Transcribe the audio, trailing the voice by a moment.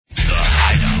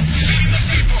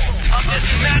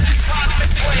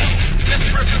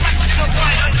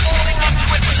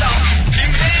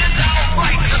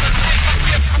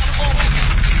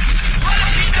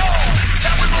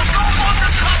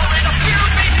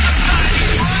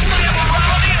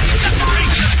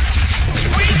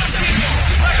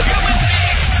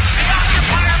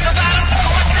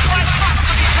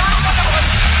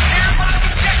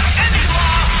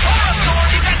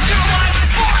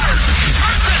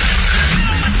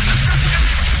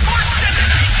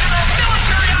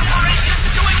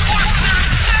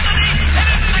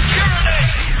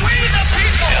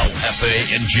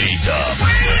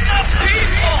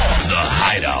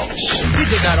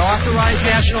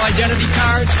national identity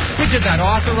cards. We did not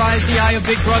authorize the eye of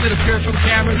Big Brother to peer from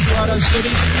cameras throughout our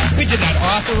cities. We did not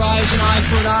authorize an eye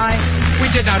for an eye. We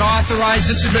did not authorize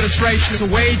this administration to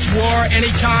wage war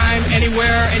anytime,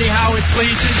 anywhere, anyhow it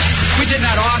pleases. We did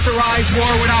not authorize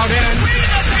war without end. We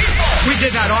the people! We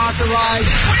did not authorize.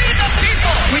 We the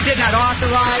people! We did not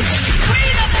authorize. We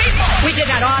the people! We did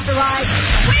not authorize.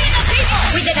 We the people!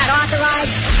 We did not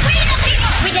authorize. We the people!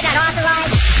 We did not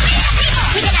authorize. We the people!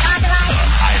 We did not authorize. The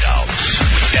Hideout.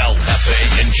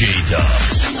 LFA and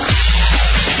J-Dubs.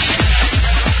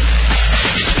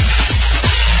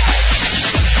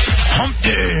 Hump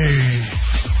Day.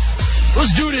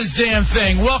 Let's do this damn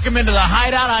thing. Welcome into the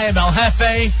Hideout. I am El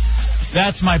Jefe.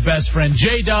 That's my best friend,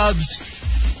 J-Dubs.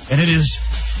 And it is,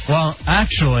 well,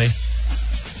 actually,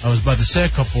 I was about to say a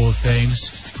couple of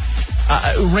things.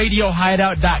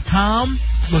 RadioHideout.com.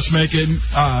 Let's make it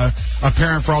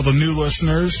apparent for all the new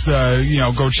listeners.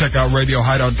 Go check out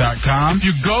RadioHideout.com. If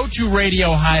you go to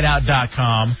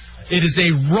RadioHideout.com, it is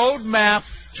a roadmap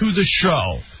to the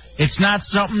show. It's not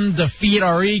something to feed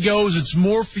our egos. It's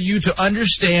more for you to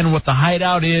understand what the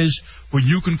Hideout is, where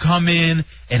you can come in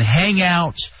and hang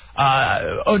out,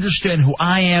 understand who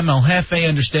I am, El Jefe,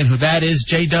 understand who that is,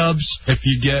 J-Dubs. If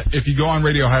you go on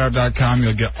RadioHideout.com,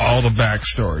 you'll get all the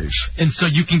backstories. And so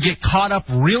you can get caught up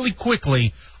really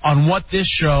quickly on what this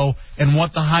show and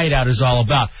what the Hideout is all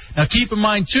about. Now, keep in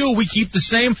mind, too, we keep the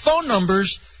same phone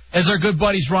numbers as our good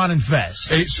buddies Ron and Fez.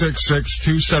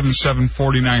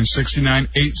 866-277-4969,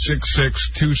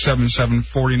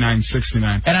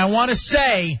 866-277-4969. And I want to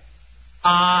say,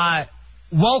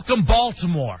 welcome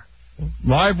Baltimore.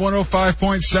 Live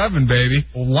 105.7, baby.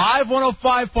 Live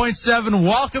 105.7.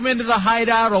 Welcome into the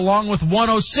Hideout along with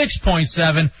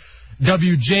 106.7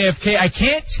 WJFK. I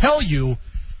can't tell you,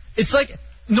 it's like,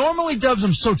 normally, Dubs,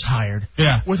 I'm so tired.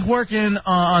 Yeah. With working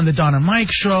on the Don and Mike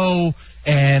show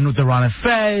and with the Ron and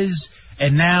Fez,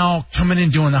 and now coming in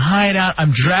doing the Hideout.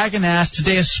 I'm dragging ass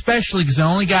today, especially because I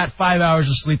only got 5 hours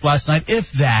of sleep last night, if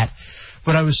that.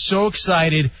 But I was so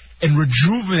excited and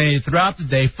rejuvenated throughout the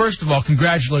day. First of all,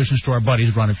 congratulations to our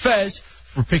buddies Ron and Fez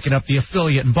for picking up the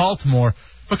affiliate in Baltimore.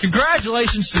 But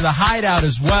congratulations to the Hideout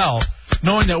as well,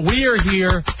 knowing that we are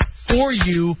here for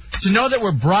you, to know that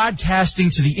we're broadcasting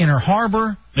to the Inner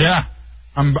Harbor. Yeah,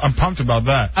 I'm pumped about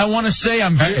that. I want to say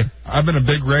I've been a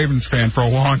big Ravens fan for a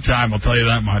long time, I'll tell you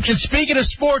that much. And speaking of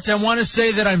sports, I want to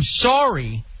say that I'm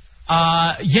sorry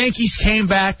Yankees came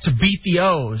back to beat the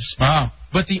O's. Wow.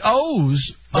 But the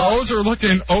O's are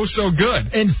looking oh so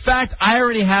good. In fact, I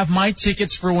already have my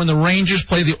tickets for when the Rangers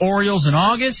play the Orioles in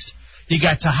August. You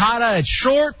got Tejada at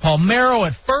short, Palmeiro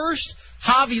at first,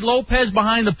 Javi Lopez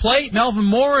behind the plate, Melvin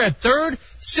Mora at third,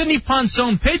 Sidney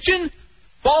Ponson pitching.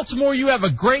 Baltimore, you have a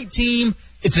great team.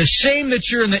 It's a shame that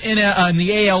you're in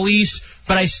the AL East,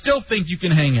 but I still think you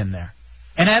can hang in there.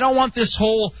 And I don't want this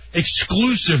whole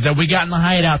exclusive that we got in the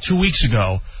Hideout 2 weeks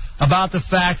ago about the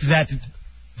fact that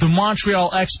the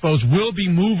Montreal Expos will be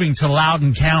moving to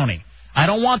Loudoun County. I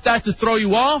don't want that to throw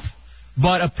you off,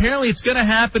 but apparently it's going to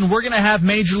happen. We're going to have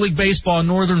Major League Baseball in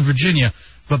Northern Virginia.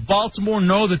 But Baltimore,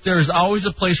 know that there is always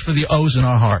a place for the O's in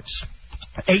our hearts.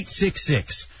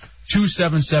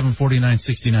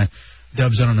 866-277-4969.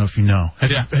 Dubs, I don't know if you know.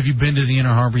 Have you been to the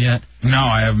Inner Harbor yet? No,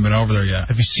 I haven't been over there yet.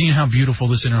 Have you seen how beautiful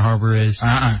this Inner Harbor is?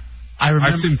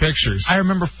 I've seen pictures. I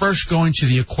remember first going to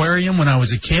the aquarium when I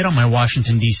was a kid on my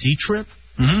Washington, D.C. trip.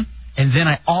 Mm-hmm. And then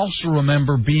I also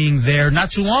remember being there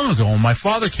not too long ago when my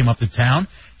father came up to town.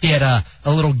 He had a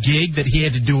little gig that he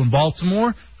had to do in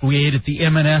Baltimore. We ate at the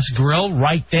M&S Grill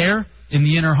right there in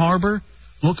the Inner Harbor,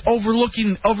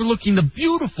 overlooking the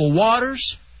beautiful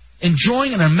waters,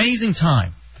 enjoying an amazing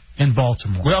time in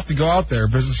Baltimore. We'll have to go out there,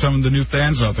 visit some of the new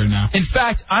fans out there now. In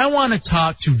fact, I want to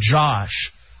talk to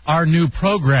Josh, our new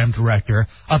program director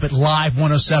up at Live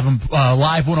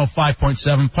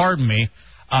 105.7, pardon me,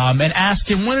 and ask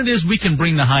him when it is we can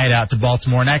bring the Hideout to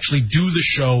Baltimore and actually do the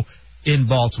show in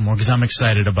Baltimore, because I'm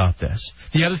excited about this.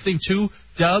 The other thing, too,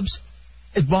 Dubs,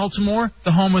 at Baltimore,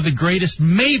 the home of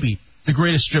maybe the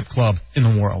greatest strip club in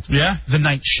the world. Yeah? The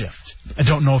Night Shift. I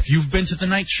don't know if you've been to the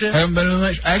Night Shift. I haven't been to the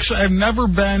Night Shift. Actually, I've never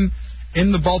been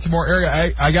in the Baltimore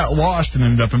area. I got lost and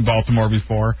ended up in Baltimore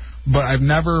before, but I've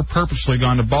never purposely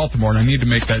gone to Baltimore, and I need to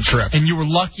make that trip. And you were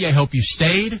lucky. I hope you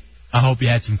stayed. I hope you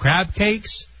had some crab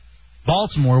cakes.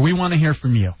 Baltimore, we want to hear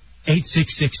from you.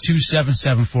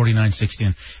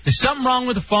 866-277-4969. Is something wrong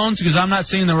with the phones? Because I'm not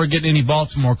saying that we're getting any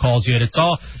Baltimore calls yet. It's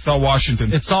all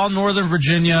Washington. It's all Northern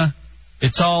Virginia.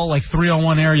 It's all like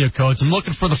 301 area codes. I'm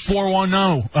looking for the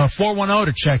 410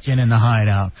 to check in the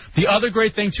Hideout. The other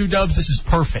great thing, too, Dubs, this is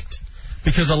perfect.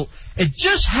 Because it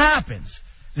just happens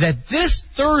that this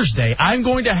Thursday I'm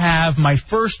going to have my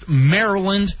first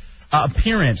Maryland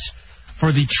appearance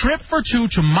for the trip for two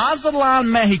to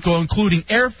Mazatlan, Mexico, including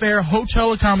airfare,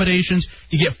 hotel accommodations.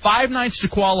 You get 5 nights to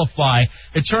qualify.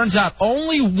 It turns out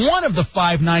only one of the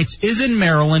 5 nights is in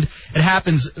Maryland. It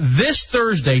happens this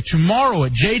Thursday, tomorrow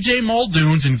at J.J.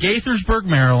 Muldoon's in Gaithersburg,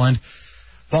 Maryland.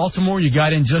 Baltimore, you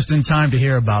got in just in time to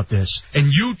hear about this.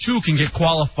 And you, too, can get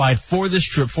qualified for this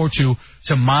trip for two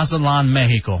to Mazatlan,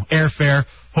 Mexico. Airfare,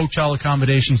 hotel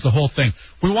accommodations, the whole thing.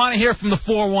 We want to hear from the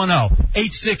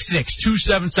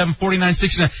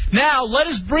 410-866-277-4969. Now, let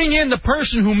us bring in the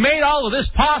person who made all of this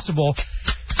possible.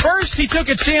 First, he took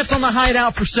a chance on the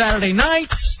Hideout for Saturday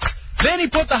nights. Then he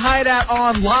put the Hideout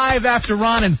on live after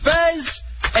Ron and Fez.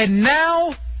 And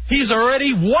now he's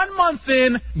already 1 month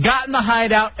in, gotten the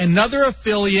Hideout, another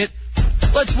affiliate.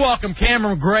 Let's welcome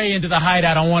Cameron Gray into the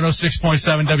Hideout on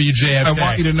 106.7 WJFK. I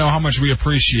want you to know how much we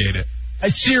appreciate it.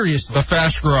 Seriously. The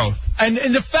fast growth. And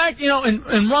the fact,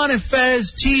 and Ron and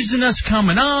Fez teasing us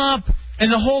coming up,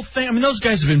 and the whole thing, I mean, those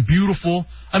guys have been beautiful.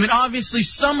 I mean, obviously,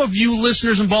 some of you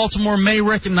listeners in Baltimore may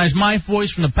recognize my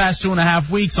voice from the past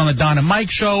 2.5 weeks on the Don and Mike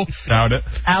show. Doubt it.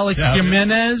 Alex Doubt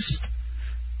Jimenez.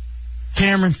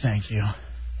 Cameron, thank you.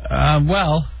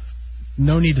 Well,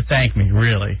 no need to thank me,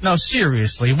 really. No,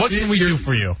 seriously. What can we do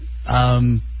for you?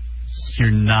 You're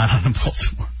not on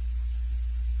Baltimore.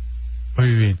 What do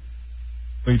you mean?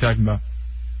 What are you talking about?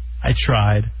 I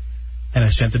tried, and I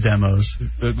sent the demos.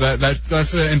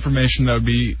 That's the information that would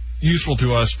be useful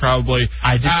to us probably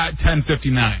at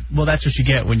 10:59. Well, that's what you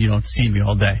get when you don't see me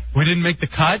all day. We didn't make the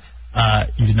cut?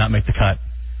 You did not make the cut.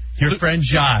 Your friend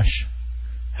Josh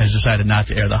has decided not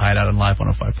to air the Hideout on Live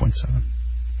 105.7.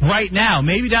 Right now,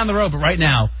 maybe down the road, but right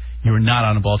now, you are not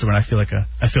on Baltimore, and I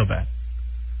feel bad.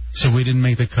 So we didn't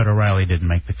make the cut. O'Reilly didn't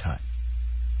make the cut.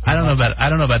 I don't know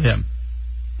about him.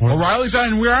 O'Reilly's on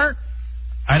and we aren't?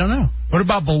 I don't know. What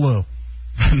about Baloo?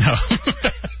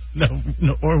 No,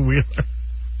 or Wheeler.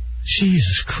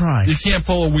 Jesus Christ. You can't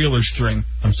pull a Wheeler string.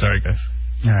 I'm sorry, guys.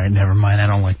 All right, never mind. I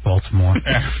don't like Baltimore.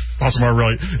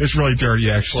 Baltimore it's really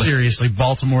dirty, actually. Seriously,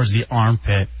 Baltimore's the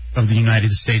armpit of the United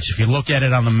States. If you look at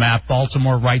it on the map,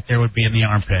 Baltimore right there would be in the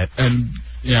armpit. And,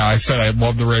 I said I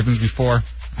loved the Ravens before.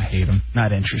 I hate them.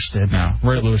 Not interested. No.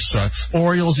 Ray Lewis sucks.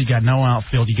 Orioles, you got no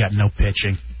outfield, you got no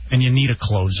pitching. And you need a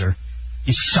closer.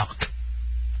 You suck.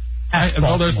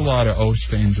 Well, there's a lot of O's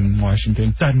fans in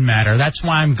Washington. Doesn't matter. That's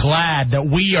why I'm glad that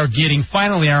we are getting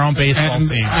finally our own baseball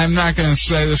team. I'm not going to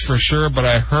say this for sure, but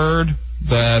I heard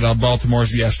that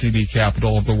Baltimore's the STD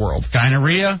capital of the world.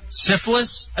 Gonorrhea?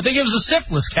 Syphilis? I think it was the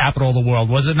syphilis capital of the world,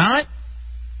 was it not?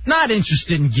 Not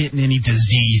interested in getting any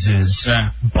diseases.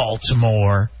 Yeah.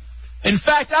 Baltimore. In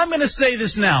fact, I'm going to say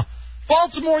this now.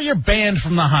 Baltimore, you're banned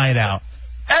from the Hideout.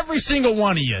 Every single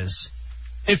one of yous.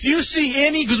 If you see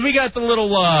any, because we got the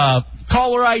little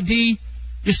caller ID,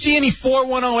 you see any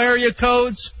 410 area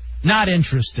codes, not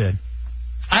interested.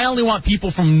 I only want people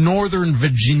from Northern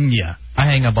Virginia. I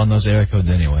hang up on those area codes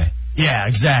anyway. Yeah,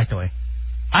 exactly.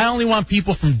 I only want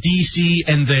people from D.C.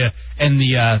 and the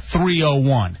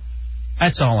 301.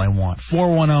 That's all I want.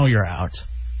 410, you're out.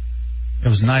 It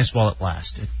was nice while it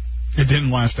lasted. It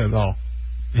didn't last at all.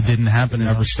 It didn't happen. It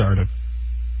never started.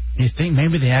 You think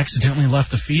maybe they accidentally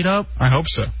left the feed up? I hope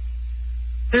so.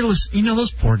 They're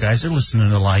those poor guys, they're listening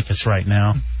to like us right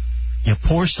now. You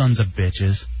poor sons of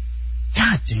bitches.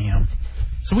 God damn.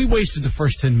 So we wasted the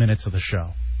first 10 minutes of the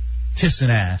show. Kissing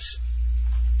ass.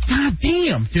 God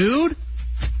damn, dude.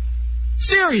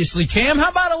 Seriously, Cam, how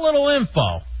about a little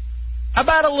info? How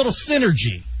about a little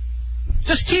synergy?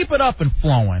 Just keep it up and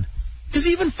flowing. Because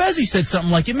even Fezzi said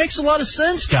something like, it makes a lot of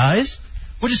sense, guys.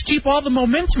 We'll just keep all the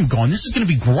momentum going. This is going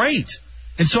to be great.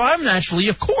 And so I'm naturally,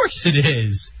 of course it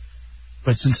is.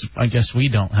 But since I guess we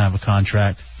don't have a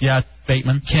contract. Yeah,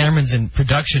 Bateman? Cameron's in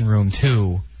production room,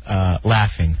 too,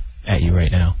 laughing at you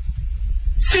right now.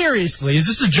 Seriously, is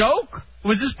this a joke?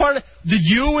 Was this part of... Did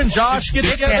you and Josh get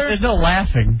together? There's no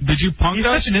laughing. Did you punk He's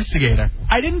us? such an instigator.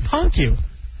 I didn't punk you.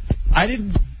 I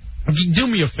didn't... Do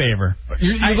me a favor.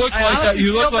 You look like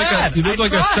you look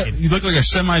like a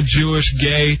semi-Jewish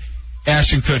gay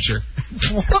Ashton Kutcher.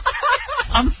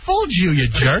 I'm full Jew, you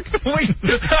jerk. Wait.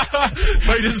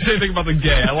 But you didn't say anything about the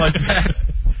gay. I like that.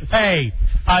 Hey,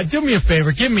 do me a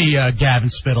favor. Give me Gavin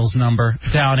Spittle's number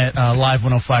down at Live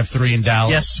 105.3 in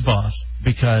Dallas. Yes, boss.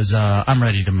 Because I'm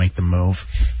ready to make the move.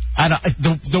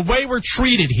 The way we're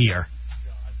treated here.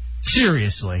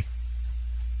 Seriously.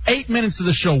 8 minutes of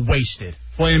the show wasted.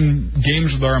 Playing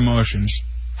games with our emotions.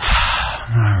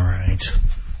 All right.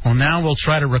 Well, now we'll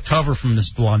try to recover from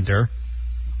this blunder.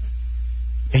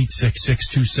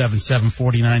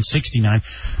 866-277-4969.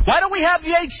 Why don't we have the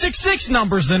 866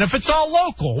 numbers then if it's all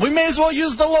local? We may as well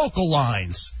use the local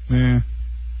lines. Yeah.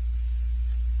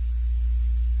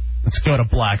 Let's go to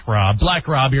Black Rob. Black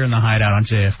Rob, you're in the Hideout on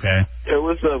JFK. Hey,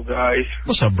 what's up, guys?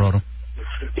 What's up, brother?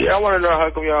 Yeah, I want to know how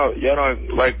come y'all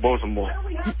don't like Baltimore.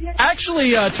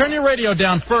 Actually, turn your radio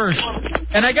down first.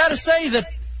 And I got to say that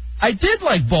I did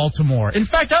like Baltimore. In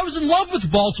fact, I was in love with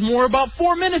Baltimore about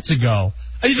 4 minutes ago.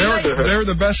 They were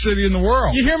the best city in the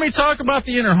world. You hear me talk about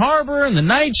the Inner Harbor and the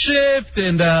night shift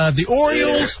and the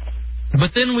Orioles. Yeah.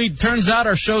 But then turns out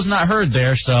our show's not heard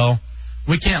there, so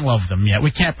we can't love them yet. We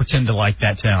can't pretend to like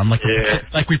that town like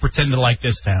we pretend to like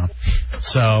this town.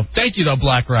 So thank you, though,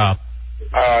 Black Rob.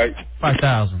 All right.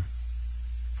 5,000.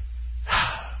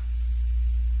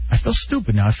 I feel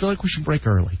stupid now. I feel like we should break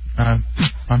early. I'm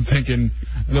thinking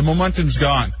the momentum's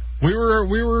gone. We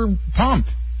were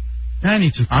pumped. I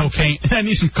need some cocaine. I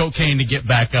need some cocaine to get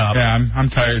back up. Yeah, I'm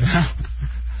tired now.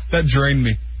 That drained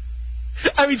me.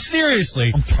 I mean,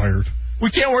 seriously. I'm tired.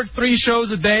 We can't work 3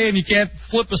 shows a day and you can't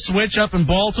flip a switch up in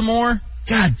Baltimore?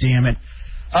 God damn it.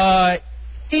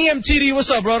 EMTD,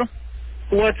 what's up, brother?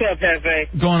 What's up, Hefe?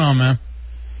 What's going on, man?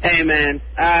 Hey, man.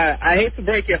 I hate to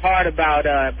break your heart about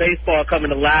baseball coming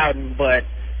to Loudoun, but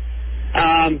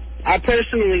I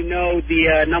personally know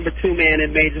the number 2 man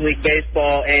in Major League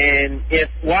Baseball, and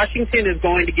if Washington is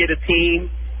going to get a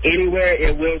team anywhere,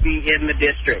 it will be in the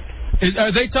district.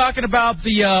 Are they talking about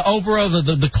the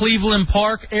the Cleveland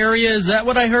Park area? Is that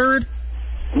what I heard?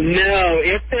 No.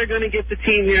 If they're going to get the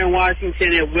team here in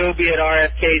Washington, it will be at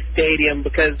RFK Stadium,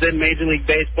 because then Major League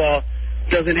Baseball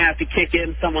doesn't have to kick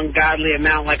in some ungodly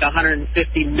amount like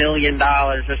 $150 million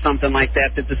or something like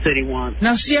that the city wants.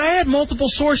 Now, see, I had multiple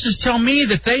sources tell me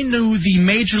that they knew the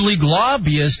Major League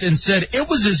lobbyist and said it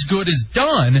was as good as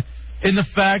done in the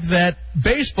fact that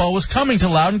baseball was coming to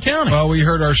Loudoun County. Well, we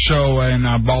heard our show in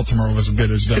Baltimore was as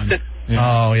good as done. Yeah.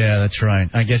 Oh, yeah, that's right.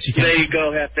 I guess you can. There you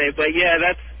go, Hefe. But, yeah,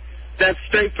 that's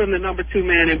straight from the number 2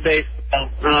 man in baseball.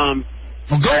 Well,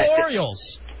 go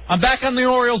Orioles. I'm back on the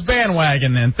Orioles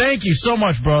bandwagon then. Thank you so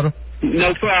much, brother.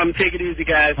 No problem. Take it easy,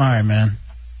 guys. All right, man.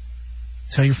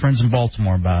 Tell your friends in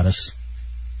Baltimore about us.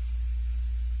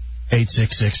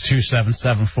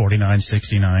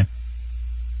 866-277-4969.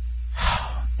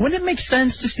 Wouldn't it make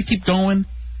sense just to keep going?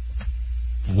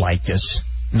 Like us.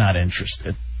 Not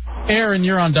interested. Aaron,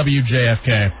 you're on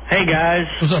WJFK. Hey, guys.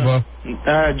 What's up, bro?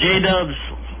 J-Dubs,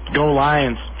 go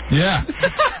Lions. Yeah.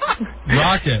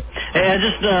 Rock it. Hey, I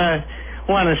just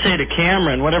want to say to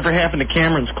Cameron, whatever happened to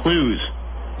Cameron's clues?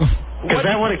 Because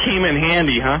that would have came in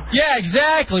handy, huh? Yeah,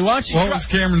 exactly. Why don't you what was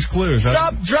Cameron's clues?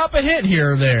 Drop a hit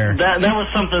here or there. That was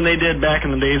something they did back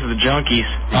in the days of the Junkies.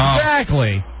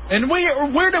 Exactly. And we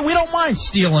don't mind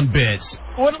stealing bits.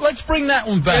 Let's bring that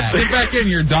one back. Get back in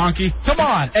here, donkey. Come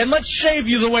on, and let's shave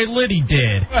you the way Liddy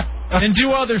did, and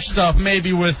do other stuff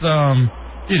maybe with the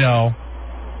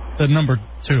number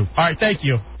 2. All right, thank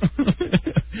you.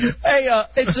 Hey,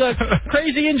 it's a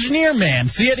crazy engineer man.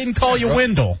 See, I didn't call you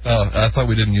Wendell. Oh, I thought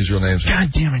we didn't use real names.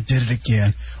 God damn it, did it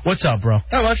again. What's up, bro?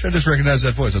 Not much. I just recognized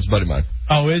that voice. That's a buddy of mine.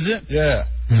 Oh, is it? Yeah.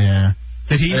 Yeah.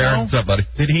 Did he know? What's up, buddy?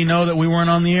 Did he know that we weren't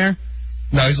on the air?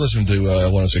 No, he's listening to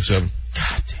 106.7.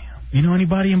 God damn. You know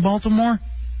anybody in Baltimore?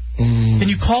 Can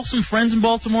you call some friends in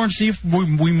Baltimore and see if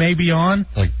we may be on?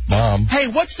 Like Mom. Hey,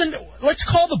 let's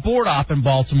call the board op in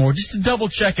Baltimore just to double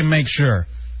check and make sure.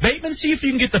 Bateman, see if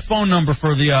you can get the phone number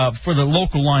for the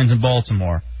local lines in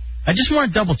Baltimore. I just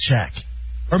want to double check.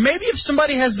 Or maybe if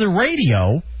somebody has their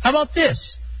radio, how about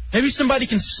this? Maybe somebody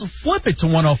can flip it to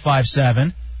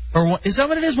 105.7. Or is that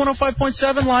what it is?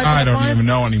 105.7 live? I don't even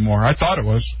know anymore. I thought it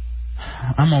was.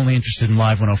 I'm only interested in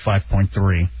live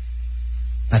 105.3.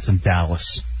 That's in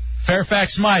Dallas.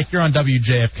 Fairfax Mike, you're on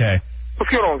WJFK. What's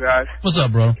going on, guys? What's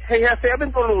up, bro? Hey, Hefe, I've been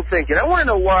doing a little thinking. I want to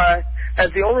know why,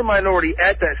 as the only minority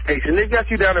at that station, they've got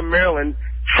you down in Maryland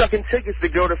shucking tickets to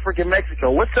go to freaking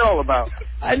Mexico. What's that all about?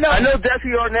 I know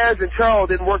Desi Arnaz and Charles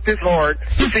didn't work this hard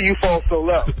to see you fall so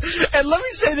low. And let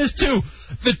me say this, too.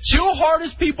 The 2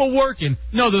 hardest people working,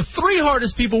 the 3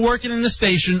 hardest people working in the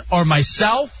station are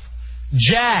myself,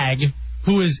 Jag,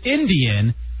 who is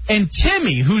Indian, and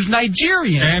Timmy, who's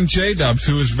Nigerian. And J-Dubs,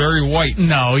 who is very white.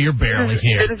 No, you're barely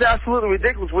here. It is absolutely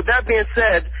ridiculous. With that being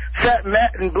said, Fat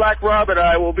Matt and Black Rob and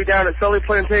I will be down at Sully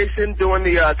Plantation doing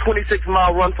the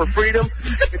 26-mile run for freedom.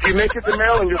 If you make it to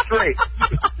Maryland, you're straight.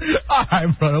 All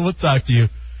right, brother, we'll talk to you.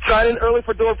 Sign in early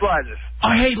for door prizes.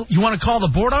 Oh, hey, you want to call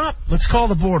the board op? Let's call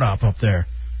the board op up there.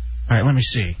 All right, let me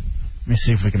see. Let me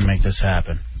see if we can make this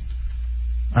happen.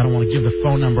 I don't want to give the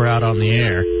phone number out on the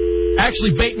air.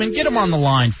 Actually, Bateman, get him on the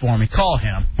line for me. Call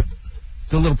him.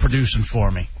 Do a little producing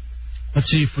for me. Let's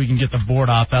see if we can get the board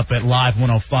up at Live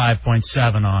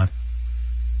 105.7 on.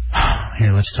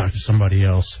 Here, let's talk to somebody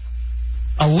else.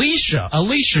 Alicia,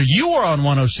 you are on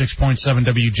 106.7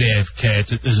 WJFK,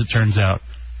 as it turns out.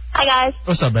 Hi, guys.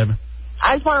 What's up, baby?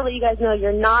 I just want to let you guys know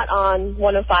you're not on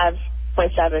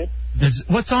 105.7.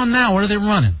 What's on now? What are they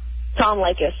running? Tom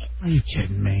Likas. Are you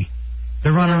kidding me?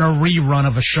 They're running a rerun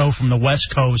of a show from the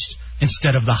West Coast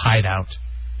instead of the Hideout.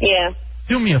 Yeah.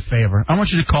 Do me a favor. I want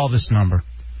you to call this number.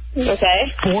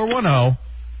 Okay. 410-82...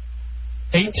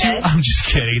 I'm just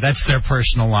kidding. That's their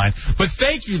personal line. But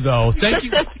thank you, though. Thank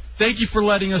you for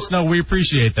letting us know. We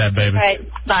appreciate that, baby. All right.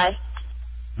 Bye.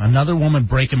 Another woman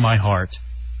breaking my heart.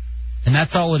 And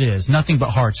that's all it is. Nothing but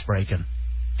hearts breaking.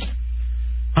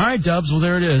 All right, Dubs. Well,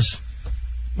 there it is.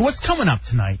 What's coming up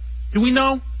tonight? Do we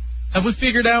know? Have we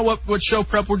figured out what show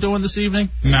prep we're doing this evening?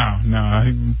 No.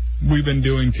 We've been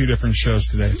doing 2 different shows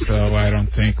today, so I don't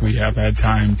think we have had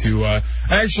time to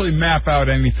actually map out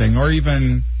anything or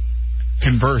even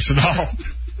converse at all.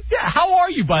 Yeah, how are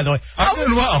you, by the way? I'm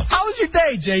doing well. How was your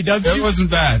day, J-Dub? It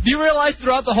wasn't bad. Do you realize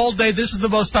throughout the whole day this is the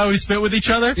most time we spent with each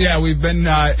other? Yeah, we've been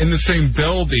in the same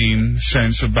building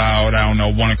since about, 1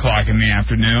 o'clock in the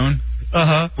afternoon.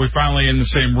 Uh-huh. We're finally in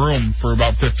the same room for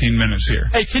about 15 minutes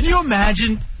here. Hey, can you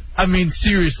imagine? I mean,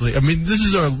 seriously. I mean, this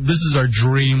is our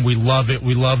dream. We love it.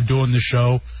 We love doing the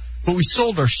show. But we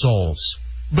sold our souls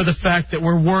by the fact that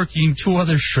we're working 2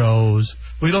 other shows.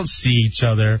 We don't see each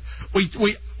other.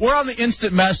 We're on the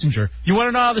instant messenger. You want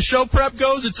to know how the show prep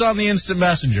goes? It's on the instant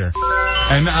messenger.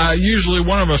 And usually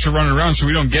one of us are running around, so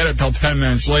we don't get it till 10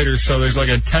 minutes later. So there's like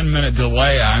a 10-minute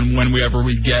delay on whenever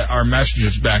we get our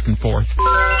messages back and forth.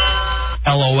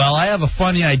 LOL, I have a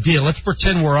funny idea. Let's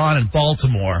pretend we're on in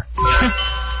Baltimore.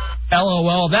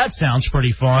 LOL, that sounds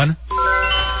pretty fun.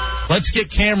 Let's get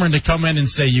Cameron to come in and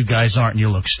say, you guys aren't and you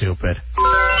look stupid.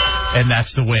 And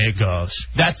that's the way it goes.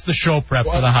 That's the show prep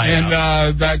for the Hideout.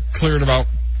 And that cleared about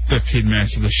 15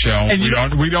 minutes of the show.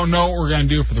 And we don't know what we're going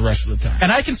to do for the rest of the time.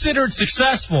 And I consider it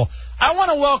successful. I want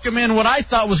to welcome in what I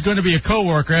thought was going to be a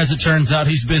coworker. As it turns out,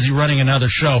 he's busy running another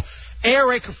show.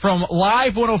 Eric from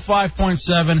Live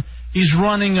 105.7. He's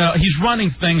running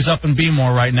things up in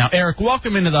B-More right now. Eric,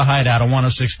 welcome into the Hideout on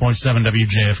 106.7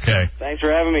 WJFK. Thanks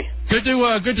for having me. Good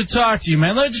to talk to you,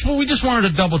 man. We just wanted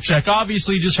to double check.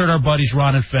 Obviously, you just heard our buddies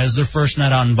Ron and Fez, their first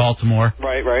night out in Baltimore.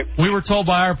 Right. We were told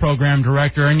by our program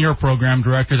director and your program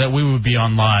director that we would be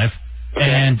on live. Okay.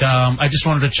 And I just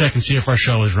wanted to check and see if our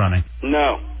show is running.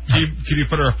 No. Can you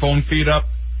put our phone feed up?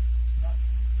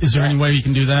 Is there any way you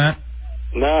can do that?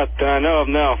 No.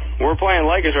 We're playing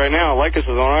Likas right now. Likas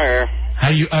is on our air.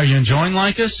 Are you enjoying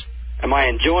Likas? Am I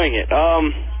enjoying it?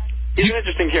 He's an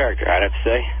interesting character, I'd have to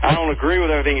say. I don't agree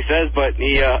with everything he says, but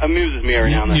he amuses me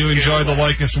every now and then. You enjoy the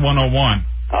Likas 101.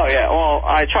 Oh, yeah. Well,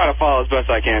 I try to follow as best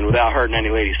I can without hurting any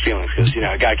ladies' feelings, because,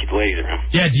 I got to keep the ladies around.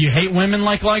 Yeah, do you hate women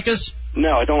like Likas?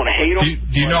 No, I don't want to hate them.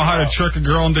 Do you know how to trick a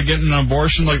girl into getting an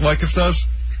abortion like Likas does?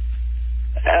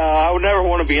 I would never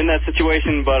want to be in that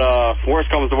situation, but worst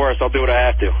comes to worst, I'll do what I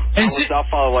have to. I'll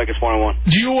follow Likas 101.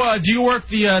 Do you work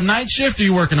the night shift, or are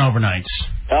you working overnights?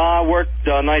 I work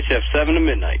night shift, 7 to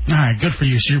midnight. All right, good for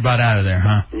you. So you're about out of there,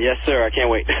 huh? Yes, sir. I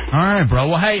can't wait. All right, bro.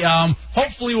 Well, hey,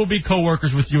 hopefully we'll be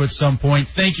coworkers with you at some point.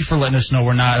 Thank you for letting us know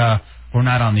we're not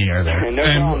on the air there. No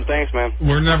problem. Thanks, man.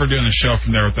 We're never doing a show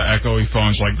from there with the echoey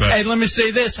phones like that. Hey, let me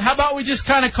say this. How about we just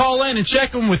kind of call in and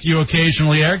check in with you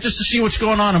occasionally, Eric, just to see what's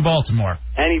going on in Baltimore?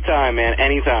 Anytime, man.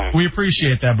 Anytime. We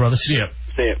appreciate that, brother. See you.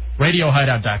 See you.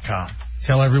 RadioHideout.com.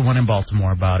 Tell everyone in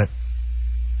Baltimore about it.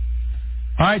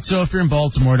 All right, so if you're in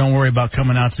Baltimore, don't worry about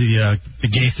coming out to the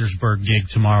Gaithersburg gig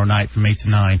tomorrow night from 8 to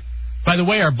 9. By the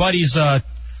way, our buddies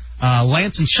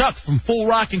Lance and Chuck from Full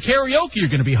Rock and Karaoke are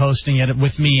going to be hosting it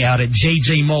with me out at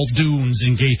J.J. Muldoon's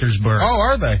in Gaithersburg. Oh,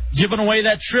 are they? Giving away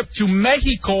that trip to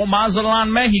Mexico,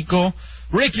 Mazatlan, Mexico.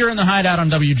 Rick, you're in the Hideout on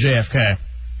WJFK.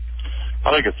 I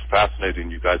think it's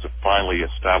fascinating you guys have finally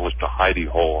established a hidey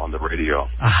hole on the radio.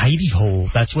 A hidey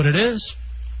hole? That's what it is?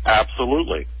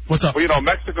 Absolutely. What's up? Well,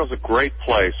 Mexico's a great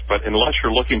place, but unless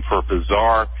you're looking for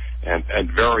bizarre and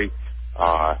very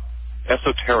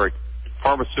esoteric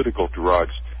pharmaceutical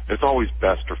drugs, it's always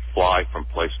best to fly from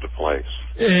place to place.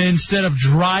 Instead of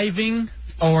driving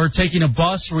or taking a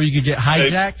bus where you could get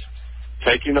hijacked?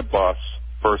 Taking a bus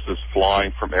versus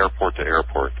flying from airport to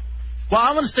airport. Well,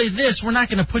 I'm going to say this. We're not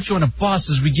going to put you on a bus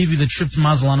as we give you the trip to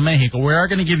Mazatlan, Mexico. We are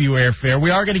going to give you airfare.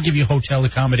 We are going to give you hotel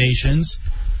accommodations.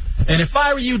 And if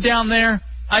I were you down there,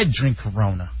 I'd drink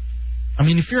Corona. I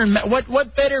mean, if you're in...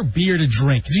 What better beer to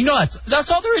drink? Because that's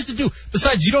all there is to do.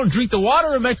 Besides, you don't drink the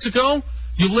water in Mexico.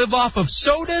 You live off of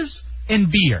sodas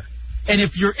and beer. And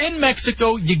if you're in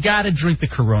Mexico, you got to drink the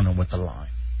Corona with the lime.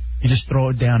 You just throw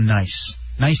it down nice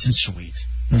and sweet.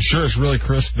 I'm sure it's really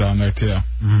crisp down there, too.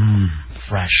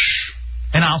 Fresh.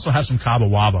 And I also have some Cabo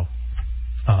Wabo.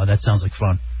 That sounds like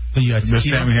fun. The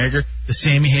Sammy Hagar? The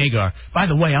Sammy Hagar. By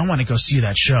the way, I want to go see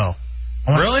that show.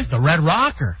 Really? The Red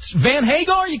Rocker. Van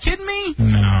Hagar, are you kidding me?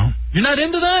 No. You're not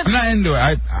into that? I'm not into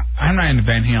it. I'm not into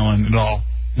Van Halen at all.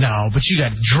 No, but you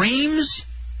got Dreams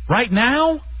right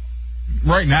now?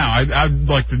 Right now. I'd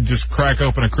like to just crack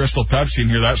open a Crystal Pepsi and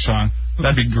hear that song.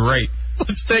 That'd be great.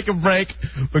 Let's take a break.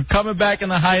 We're coming back in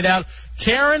the Hideout.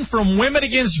 Karen from Women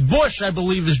Against Bush, I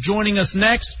believe, is joining us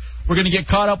next. We're going to get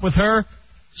caught up with her.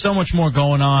 So much more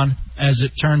going on. As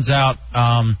it turns out,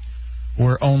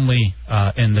 we're only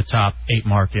in the top 8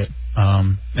 market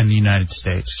in the United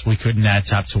States. We couldn't add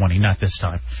top 20, not this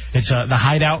time. It's the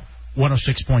Hideout,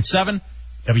 106.7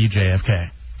 WJFK.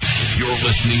 You're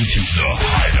listening to The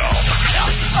Hideout.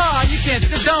 Oh, you can't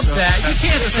dump that. You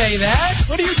can't say that.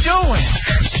 What are you doing?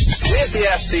 We at the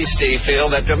FCC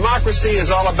feel that democracy is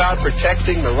all about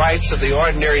protecting the rights of the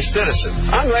ordinary citizen.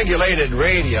 Unregulated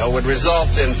radio would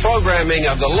result in programming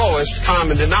of the lowest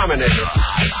common denominator.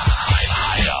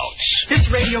 This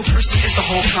radio person is the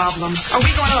whole problem. Are we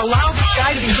going to allow this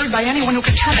guy to be heard by anyone who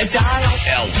can turn a dial?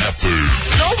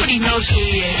 Nobody knows who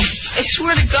he is. I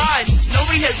swear to God,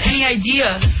 nobody has any idea.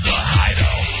 The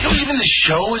Hideout. You know, even the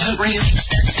show isn't real.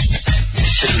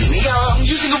 This isn't me. I'm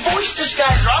using a voice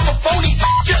disguiser. I'm a phony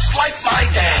just like my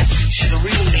dad. See, the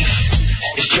real me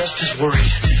is just as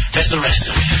worried as the rest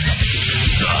of you.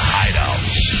 The Hideout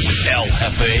with El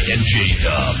Jefe and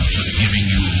J-Dub, giving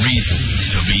you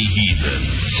reasons to be heathen.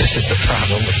 This is the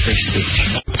problem with free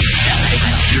speech.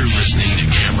 You're listening to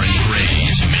Cameron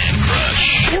Gray's Man Crush.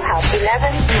 You have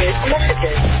 11 new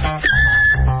messages.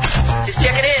 Just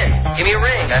checking in. Give me a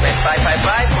ring. I'm at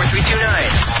 555-4329.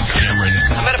 Cameron.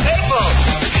 I'm at a payphone.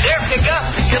 There, pick up.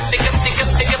 Pick up.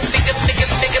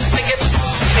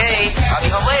 Okay, I'll be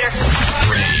home later.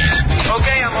 Gray's.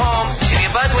 Okay, I'm home. Give me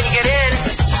a buzz when you get in.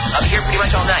 I'll be here pretty much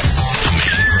all night.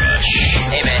 Man Crush.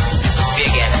 Hey, man. See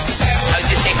you again. I was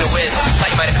just taking a whiz.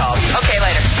 Thought you might have called. Okay,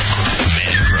 later.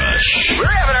 Man Crush.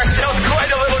 We're having ourselves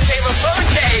quite a little game of phone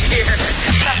tag here.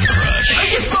 Man Crush. I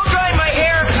just spoke drying my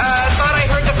hair. Thought I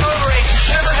heard the phone ring.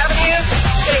 Remember having you?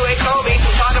 Anyway, call me.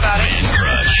 We'll talk about it. Man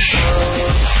Crush.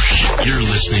 You're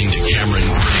listening to Cameron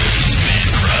Gray's Man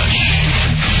Crush.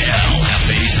 El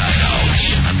Jefe's Hideout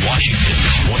on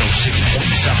Washington's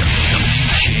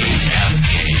 106.7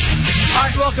 WJFK. All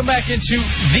right, welcome back into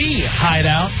the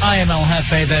Hideout. I am El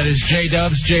Jefe. That is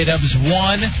J-Dubs. J-Dubs 1.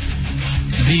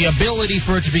 The ability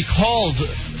for it to be called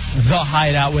the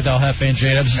Hideout with El Jefe and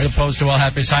J-Dubs as opposed to El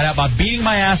Jefe's Hideout by beating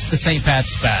my ass at the St.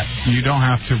 Pat's Spat. You don't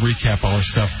have to recap all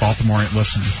this stuff. Baltimore ain't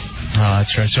listening. Oh,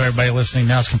 that's right. So everybody listening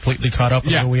now is completely caught up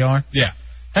with who we are? Yeah.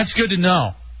 That's good to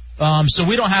know. So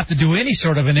we don't have to do any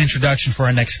sort of an introduction for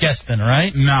our next guest then,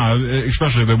 right? No,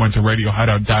 especially if they went to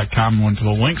RadioHideout.com and went to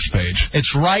the links page.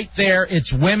 It's right there.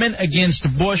 It's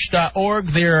womenagainstbush.org.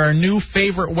 They're our new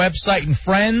favorite website and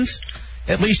friends,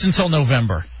 at least until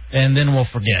November, and then we'll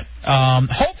forget.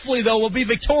 Hopefully, though, we'll be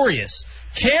victorious.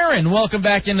 Karen, welcome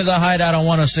back into the Hideout on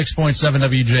 106.7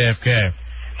 WJFK.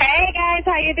 Hey, guys.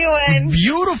 How you doing?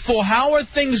 Beautiful. How are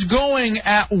things going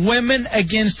at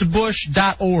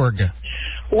womenagainstbush.org?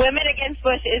 Women Against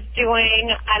Bush is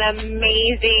doing an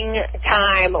amazing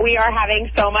time. We are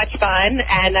having so much fun,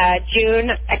 and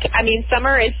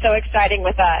summer is so exciting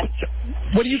with us.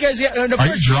 What do you guys get? Are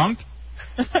you drunk?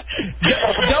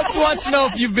 Dubs wants to know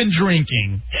if you've been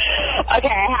drinking. Okay,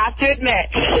 I have to admit.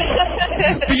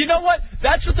 But you know what?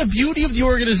 That's what the beauty of the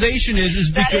organization is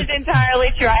because... That is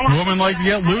entirely true. Women like to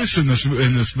get loose in this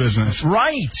business.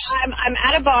 Right. I'm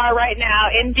at a bar right now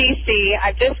in D.C.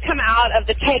 I've just come out of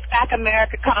the Take Back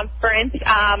America conference.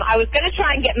 I was going to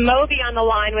try and get Moby on the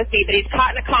line with me, but he's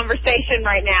caught in a conversation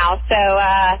right now. So,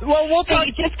 we'll talk...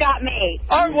 he just got me.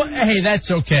 All right, well, hey, that's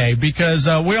okay, because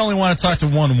we only want to talk to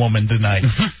one woman tonight.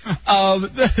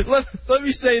 Let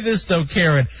me say this, though,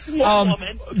 Karen.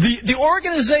 The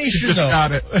organization, you just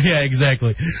got it. Yeah,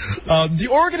 exactly. The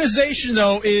organization,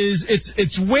 though, is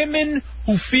it's women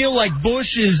who feel like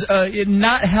Bush is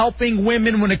not helping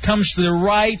women when it comes to their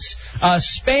rights,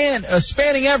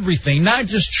 spanning everything, not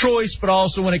just choice, but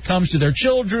also when it comes to their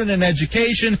children and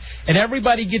education. And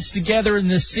everybody gets together in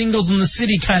this singles in the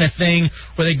city kind of thing,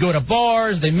 where they go to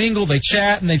bars, they mingle, they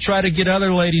chat, and they try to get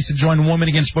other ladies to join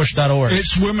womenagainstbush.org.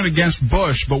 It's Women Against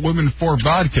Bush, but women for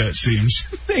vodka, it seems.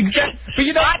 Exactly. But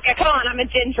you know, vodka, come on, I'm a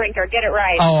gin drinker. Get it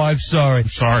right. Oh, I'm sorry.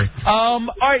 Sorry. All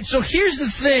right, so here's the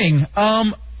thing.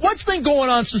 What's been going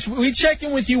on since we check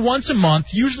in with you once a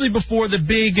month, usually before the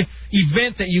big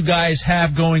event that you guys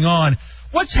have going on?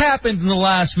 What's happened in the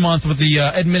last month with the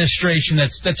administration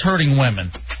that's hurting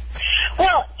women?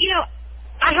 Well,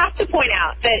 I have to point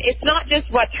out that it's not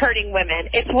just what's hurting women.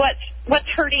 It's what's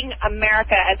hurting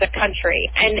America as a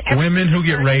country. And women who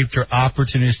get raped are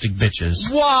opportunistic bitches.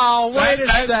 Wow, wait a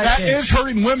second. That is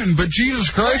hurting women, but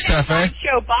Jesus Christ, Where did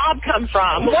Show Bob come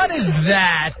from? What is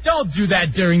that? Don't do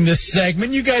that during this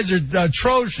segment. You guys are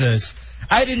atrocious.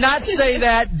 I did not say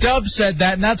that. Dub said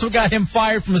that, and that's what got him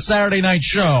fired from the Saturday Night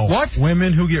Show. What?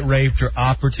 Women who get raped are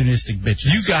opportunistic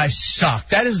bitches. You guys suck.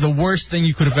 That is the worst thing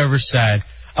you could have ever said.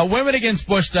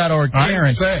 WomenAgainstBush.org.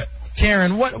 Karen, say it.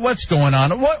 Karen, what's going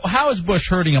on? How is Bush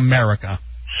hurting America?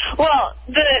 Well,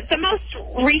 the most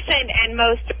recent and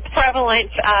most prevalent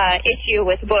issue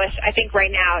with Bush, I think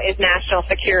right now, is national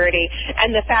security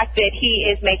and the fact that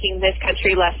he is making this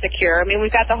country less secure. I mean,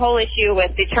 we've got the whole issue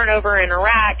with the turnover in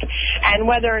Iraq and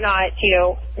whether or not,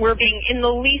 we're being in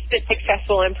the least bit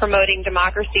successful in promoting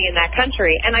democracy in that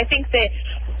country. And I think that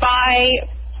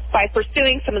by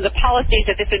pursuing some of the policies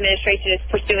that this administration is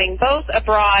pursuing both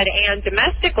abroad and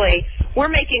domestically,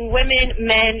 we're making women,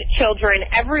 men, children,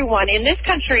 everyone in this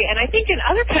country, and I think in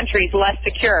other countries, less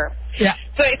secure. Yeah.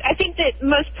 So I think that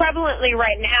most prevalently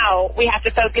right now, we have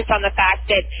to focus on the fact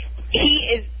that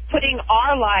he is putting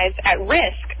our lives at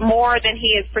risk more than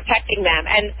he is protecting them.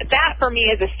 And that, for me,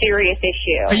 is a serious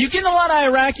issue. Are you getting a lot of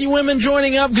Iraqi women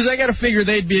joining up? Because I got to figure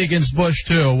they'd be against Bush,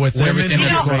 too, with everything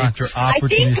that's going on. I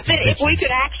think that if we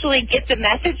could actually get the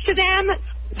message to them,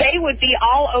 they would be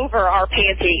all over our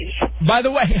panties. By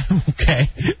the way,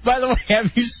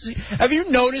 have you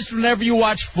noticed whenever you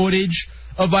watch footage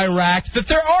of Iraq that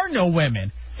there are no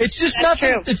women? It's just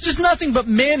nothing. True. It's just nothing but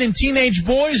men and teenage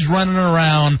boys running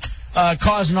around.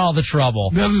 Causing all the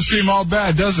trouble. Doesn't seem all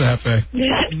bad, does it, Hefe?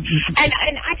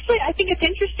 And actually, I think it's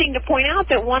interesting to point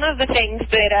out that one of the things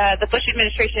that the Bush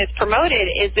administration has promoted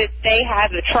is that they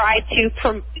have tried to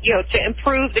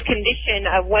improve the condition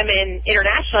of women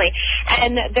internationally.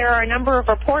 And there are a number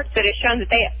of reports that have shown that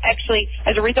they actually,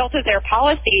 as a result of their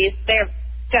policies, they have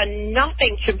done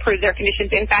nothing to improve their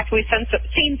conditions. In fact, we've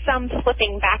seen some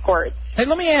slipping backwards. Hey,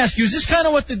 let me ask you: is this kind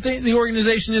of what the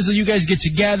organization is? That you guys get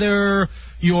together,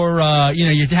 you're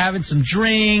having some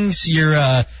drinks,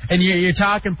 you're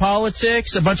talking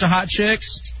politics, a bunch of hot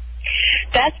chicks?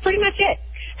 That's pretty much it.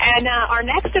 And our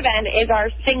next event is our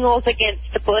Singles Against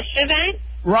the Bush event.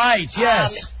 Right.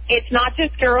 Yes. It's not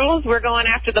just girls. We're going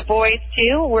after the boys,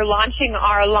 too. We're launching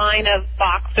our line of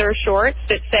boxer shorts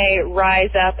that say,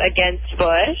 Rise Up Against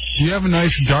Bush. Do you have a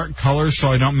nice dark color so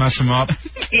I don't mess them up?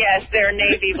 Yes, they're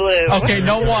navy blue. Okay,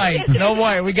 no white. No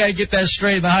white. We got to get that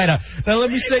straight in the hideout. Now,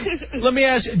 let me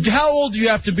ask, how old do you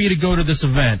have to be to go to this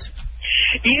event?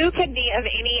 You can be of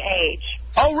any age.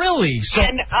 Oh, really?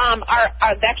 And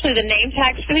actually the name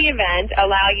tags for the event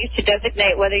allow you to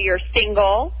designate whether you're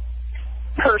single,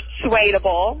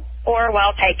 persuadable, or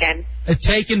well taken.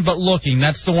 Taken but looking.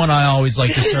 That's the one I always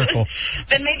like to circle.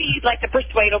 Then maybe you'd like the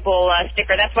persuadable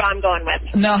sticker. That's what I'm going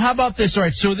with. Now, how about this? All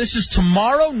right, so this is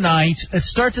tomorrow night. It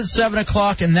starts at 7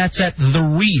 o'clock, and that's at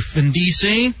The Reef in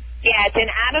D.C.? Yeah, it's in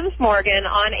Adams Morgan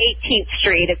on 18th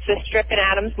Street. It's the strip in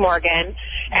Adams Morgan,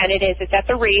 and it's at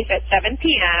The Reef at 7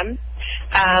 p.m.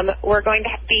 We're going to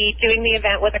be doing the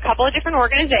event with a couple of different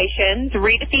organizations.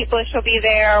 Read Defeat Bush will be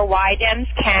there. Why Dems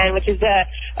Can, which is an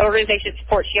organization that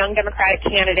supports young Democratic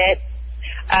candidates.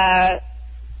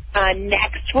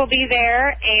 Next will be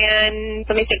there, and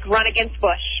let me think, Run Against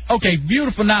Bush. Okay,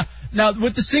 beautiful. Now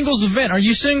with the singles event, are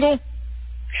you single?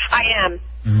 I am.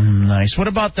 Nice. What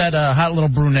about that hot little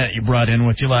brunette you brought in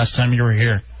with you last time you were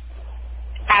here?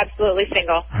 Absolutely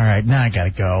single. All right, now I gotta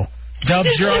go.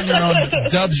 Dubs, you're on your own.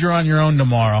 Dubs, you're on your own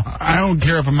tomorrow. I don't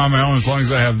care if I'm on my own as long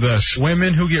as I have this.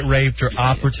 Women who get raped are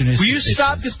opportunistic. Will you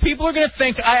stop? Because people are going to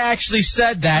think I actually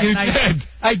said that. You did.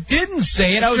 I didn't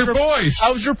say it. I was your voice.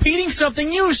 I was repeating something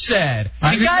you said.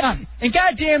 And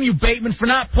goddamn you, Bateman, for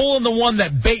not pulling the one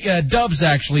that Dubs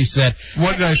actually said.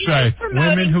 What did I say?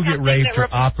 Women who get raped are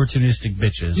opportunistic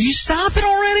bitches. Will you stop it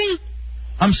already?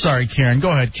 I'm sorry, Karen. Go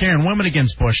ahead. Karen,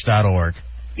 WomenAgainstBush.org.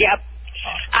 Yep.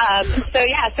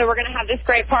 So we're going to have this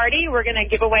great party. We're going to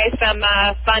give away some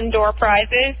fun door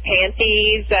prizes,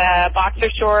 panties, boxer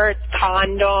shorts,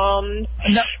 condoms,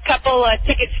 couple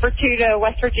tickets for 2 to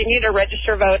West Virginia to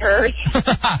register voters.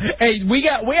 Hey, we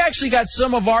actually got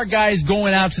some of our guys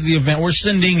going out to the event. We're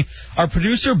sending our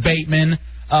producer Bateman,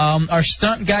 our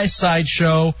stunt guy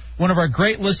Sideshow, one of our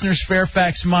great listeners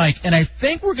Fairfax Mike, and I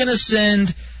think we're going to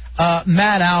send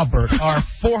Matt Albert, our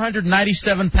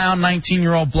 497-pound,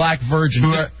 19-year-old black virgin.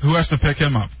 Who has to pick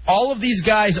him up? All of these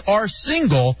guys are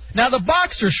single. Now, the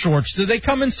boxer shorts, do they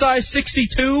come in size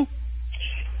 62?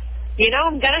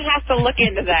 I'm going to have to look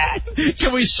into that.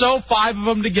 Can we sew 5 of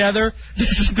them together?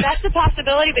 That's a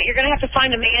possibility, but you're going to have to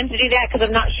find a man to do that because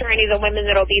I'm not sure any of the women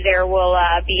that will be there will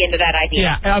be into that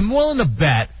idea. Yeah, I'm willing to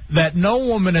bet that no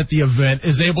woman at the event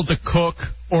is able to cook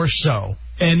or sew.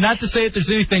 And not to say that there's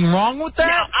anything wrong with that.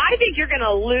 Now, I think you're going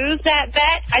to lose that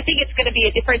bet. I think it's going to be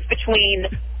a difference between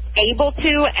able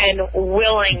to and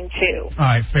willing to. All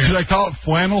right, fair. Should I call it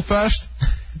Flannel Fest?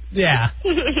 Yeah.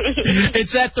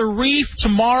 It's at the Reef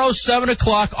tomorrow, 7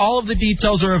 o'clock. All of the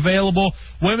details are available.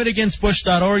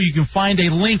 WomenAgainstBush.org. You can find a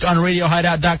link on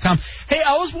RadioHideout.com. Hey,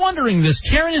 I was wondering this.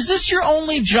 Karen, is this your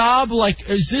only job?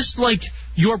 Is this,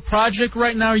 your project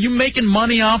right now? Are you making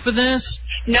money off of this?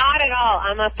 Not at all.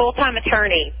 I'm a full-time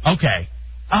attorney. Okay.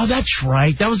 Oh, that's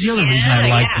right. That was the other reason I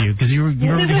liked you, because you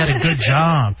already had a good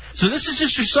job. So this is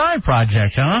just your side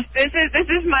project, huh? This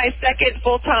is my second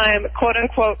full-time,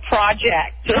 quote-unquote,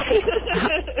 project.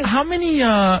 How many,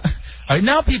 all right,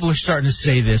 now people are starting to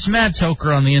say this. Matt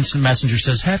Toker on the Instant Messenger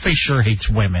says, Hefe sure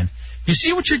hates women. You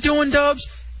see what you're doing, Dubs?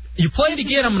 You play it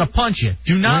again, I'm going to punch you.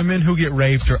 Do not. Women who get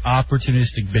raped are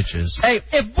opportunistic bitches. Hey,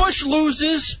 if Bush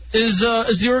loses, is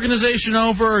the organization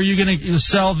over, or are you going to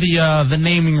sell the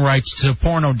naming rights to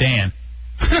Porno Dan?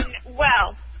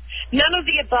 Well, none of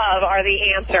the above are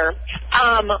the answer.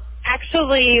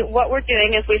 Actually, what we're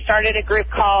doing is we started a group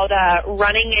called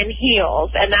Running in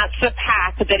Heels, and that's a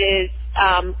PAC that is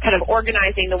kind of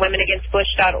organizing the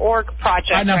WomenAgainstBush.org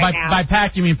project now, right now. By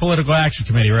PAC, you mean Political Action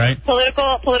Committee, right?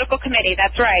 Political committee,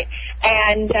 that's right.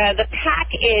 And the PAC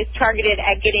is targeted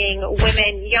at getting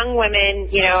women, young women,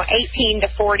 18 to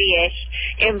 40-ish,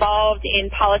 involved in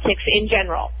politics in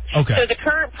general. Okay. So the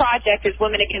current project is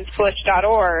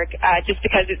WomenAgainstBush.org, just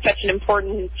because it's such an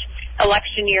important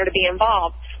election year to be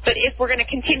involved. But if we're going to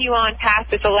continue on past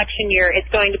this election year, it's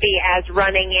going to be as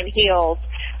Running in Heels.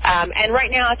 And right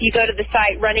now, if you go to the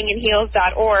site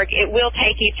runninginheels.org, it will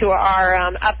take you to our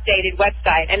updated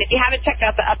website. And if you haven't checked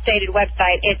out the updated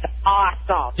website, it's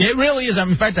awesome. It really is.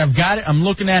 In fact, I've got it. I'm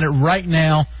looking at it right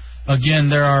now. Again,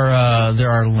 there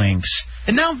are links.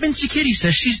 And now Vincey Kitty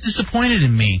says she's disappointed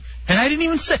in me. And I didn't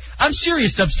even say. I'm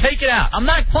serious, Dubs. Take it out. I'm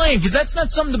not playing because that's not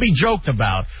something to be joked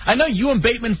about. I know you and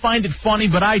Bateman find it funny,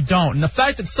 but I don't. And the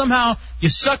fact that somehow you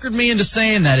suckered me into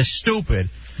saying that is stupid.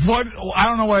 What? I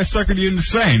don't know why I suckered you into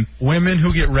saying. Women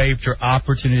who get raped are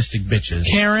opportunistic bitches.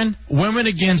 Karen,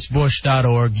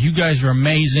 WomenAgainstBush.org. You guys are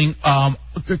amazing.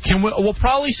 We'll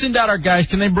probably send out our guys.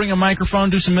 Can they bring a microphone,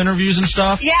 do some interviews and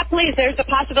stuff? Yeah, please. There's a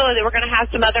possibility that we're going to have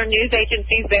some other news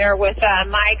agencies there with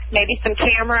mics, maybe some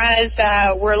cameras.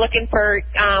 We're looking for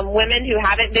women who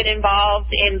haven't been involved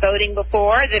in voting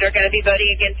before that are going to be voting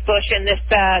against Bush in this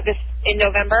in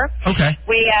November. Okay.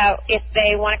 If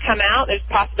they want to come out, there's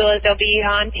a possibility they'll be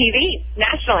on TV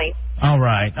nationally. All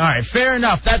right. Fair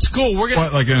enough. That's cool. We're gonna.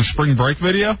 What, like in a spring break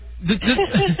video? It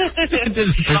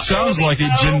sounds like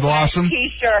it, Gin Blossom.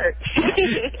 T-shirt.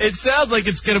 It sounds like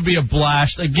it's going to be a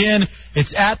blast. Again,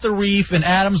 it's at the Reef in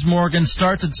Adams Morgan.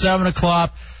 Starts at 7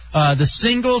 o'clock. The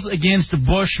Singles Against the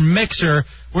Bush Mixer.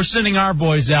 We're sending our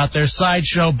boys out there.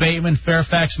 Sideshow, Bateman,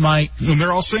 Fairfax Mike. And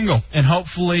they're all single. And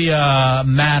hopefully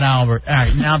Matt Albert. All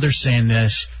right, now they're saying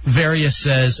this. Various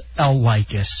says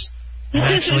Elicus.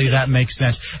 Actually, that makes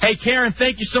sense. Hey, Karen,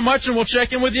 thank you so much, and we'll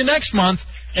check in with you next month.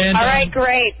 And, all right,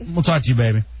 great. We'll talk to you,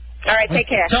 baby. All right, take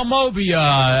care. Tell Moby,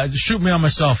 shoot me on my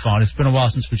cell phone. It's been a while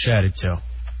since we chatted, too.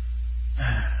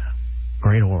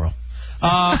 Great oral.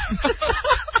 All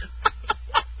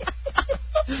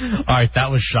right,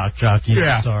 that was shock jockey.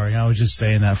 Yeah. Sorry, I was just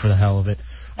saying that for the hell of it.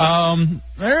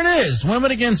 There it is,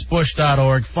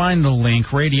 WomenAgainstBush.org. Find the link,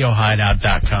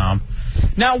 RadioHideout.com.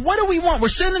 Now, what do we want? We're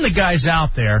sending the guys out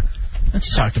there.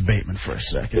 Let's talk to Bateman for a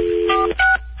second.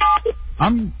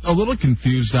 I'm a little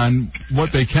confused on what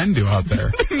they can do out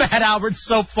there. Matt Albert's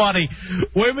so funny.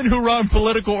 Women who run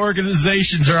political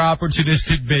organizations are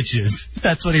opportunistic bitches.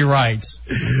 That's what he writes.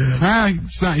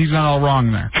 He's not all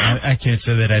wrong there. I can't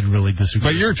say that I'd really disagree.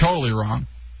 But you're totally wrong.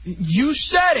 You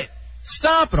said it.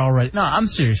 Stop it already. No, I'm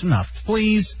serious. Enough.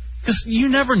 Please. Because you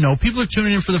never know. People are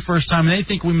tuning in for the first time, and they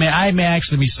think I may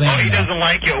actually be saying he that. doesn't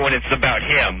like it when it's about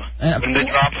him. When the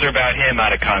drops are about him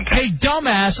out of context. Hey,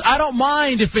 dumbass, I don't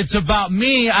mind if it's about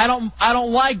me. I don't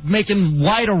like making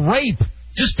light of rape.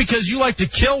 Just because you like to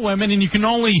kill women and you can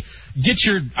only get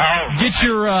your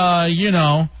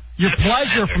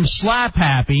pleasure from Slap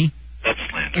Happy. That's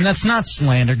slander. And that's not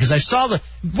slander, because I saw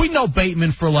we know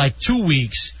Bateman for like 2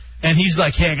 weeks. And he's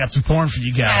like, hey, I got some porn for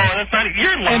you guys. Oh, that's not,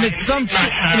 you're lying.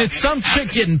 And it's some chick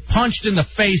getting punched in the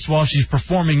face while she's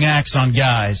performing acts on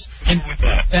guys. And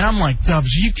I'm like, Dubs,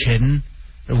 are you kidding?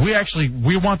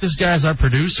 We want this guy as our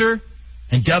producer?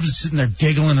 And Dubs is sitting there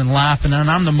giggling and laughing,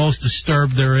 and I'm the most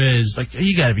disturbed there is. Like,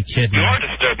 you got to be kidding me. You are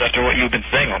disturbed after what you've been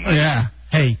saying all night. Yeah.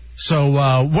 Hey, so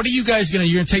what are you guys going to...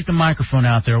 You're going to take the microphone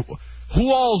out there. Who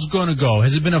all's going to go?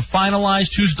 Has it been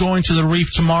finalized who's going to the Reef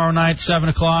tomorrow night, 7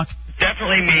 o'clock?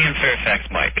 Definitely me and Fairfax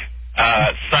Mike.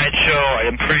 Sideshow,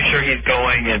 I'm pretty sure he's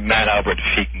going, and Matt Albert if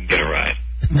he can get a ride.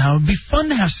 Now, it'd be fun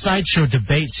to have Sideshow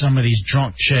debate some of these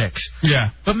drunk chicks. Yeah.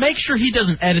 But make sure he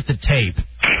doesn't edit the tape.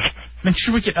 Make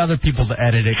sure we get other people to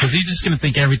edit it, because he's just going to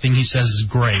think everything he says is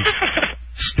great.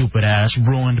 Stupid ass,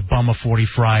 ruined Bummer 40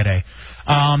 Friday.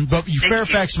 But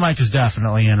Fairfax Mike is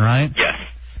definitely in, right? Yes.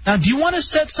 Now, do you want to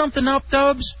set something up,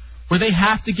 Dubs, where they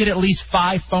have to get at least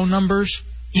 5 phone numbers?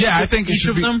 Yeah, I think it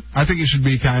should be. I think it should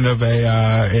be kind of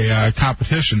a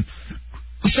competition.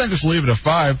 Let's not just leave it at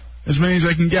 5. As many as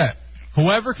I can get.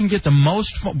 Whoever can get the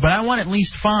most, but I want at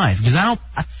least 5 because I don't.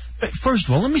 But first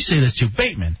of all, let me say this too,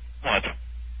 Bateman. What?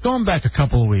 Going back a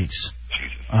couple of weeks,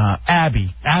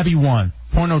 Abby 1,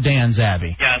 Porno Dan's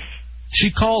Abby. Yes.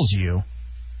 She calls you.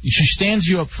 She stands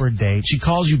you up for a date. She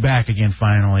calls you back again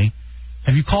finally.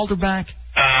 Have you called her back?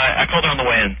 I called her on the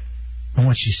way in. And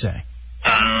what'd she say?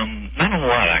 Not a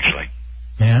lot, actually.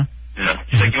 Yeah? Yeah.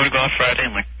 She's like, you want to go out Friday?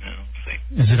 I'm like, no, we'll see.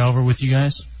 Is it over with you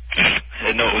guys? I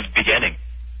didn't know it was beginning.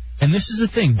 And this is the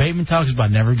thing. Bateman talks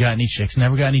about never got any chicks.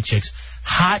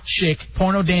 Hot chick.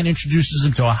 Porno Dan introduces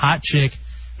him to a hot chick,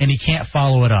 and he can't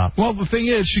follow it up. Well, the thing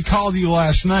is, she called you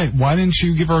last night. Why didn't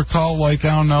you give her a call, like, I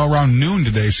don't know, around noon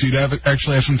today, so you'd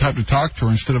actually have some time to talk to her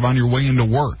instead of on your way into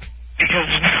work? Because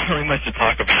there's not really much to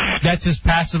talk about. That's his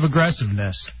passive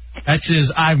aggressiveness. That's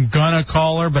his, I'm going to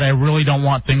call her, but I really don't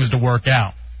want things to work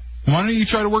out. Why don't you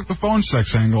try to work the phone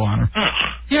sex angle on her?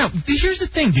 Yeah, here's the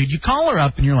thing, dude. You call her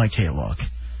up, and you're like, hey, look,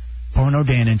 Porno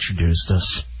Dan introduced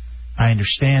us. I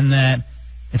understand that.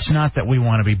 It's not that we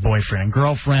want to be boyfriend and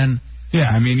girlfriend. Yeah,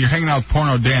 I mean, you're hanging out with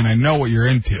Porno Dan. I know what you're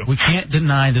into. We can't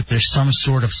deny that there's some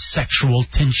sort of sexual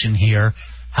tension here.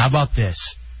 How about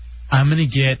this? I'm going to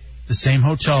get the same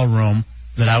hotel room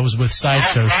that I was with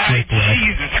Sideshow's chick with.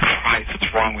 Jesus Christ,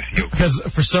 what's wrong with you? Because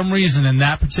for some reason in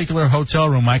that particular hotel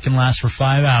room I can last for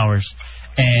 5 hours,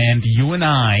 and you and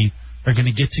I are going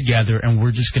to get together and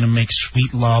we're just going to make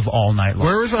sweet love all night long.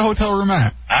 Where was the hotel room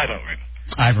at? I don't remember.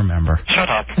 I remember. Shut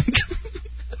up.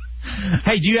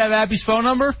 Hey, do you have Abby's phone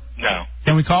number? No.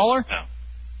 Can we call her? No.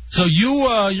 So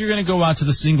you're going to go out to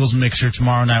the singles mixer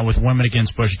tomorrow night with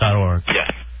womenagainstbush.org.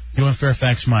 Yes. You and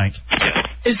Fairfax Mike. Yes.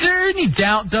 Is there any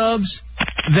doubt, Dubs,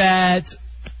 that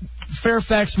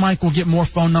Fairfax Mike will get more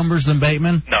phone numbers than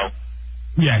Bateman? No.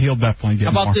 Yeah, he'll definitely get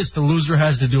more. How about this? The loser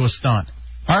has to do a stunt.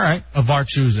 All right. Of our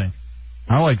choosing.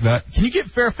 I like that. Can you get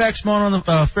Fairfax Mike on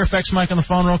the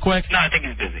phone real quick? No, I think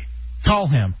he's busy. Call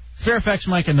him. Fairfax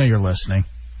Mike, I know you're listening.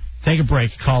 Take a break.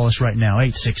 Call us right now,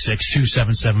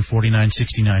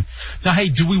 866-277-4969. Now, hey,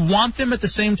 do we want them at the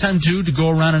same time, too, to go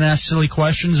around and ask silly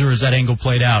questions, or is that angle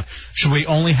played out? Should we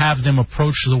only have them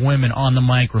approach the women on the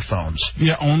microphones?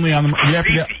 Yeah, only on the...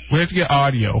 We have to get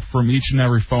audio from each and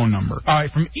every phone number. All right,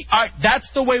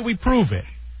 that's the way we prove it.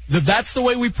 That's the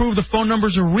way we prove the phone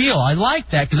numbers are real. I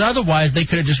like that, because otherwise they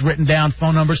could have just written down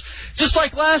phone numbers, just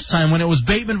like last time when it was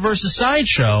Bateman versus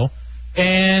Sideshow.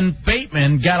 And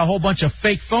Bateman got a whole bunch of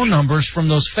fake phone numbers from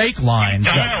those fake lines.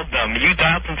 You dialed them. You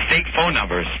dialed some fake phone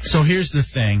numbers. So here's the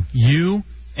thing. You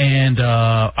and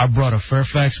our brother,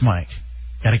 Fairfax Mike,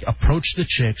 got to approach the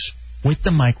chicks with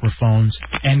the microphones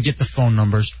and get the phone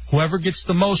numbers. Whoever gets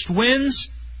the most wins,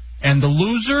 and the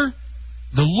loser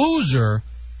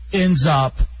ends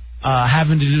up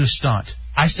having to do a stunt.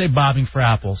 I say bobbing for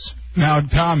apples. Now,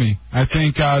 Tommy, I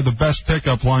think the best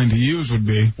pickup line to use would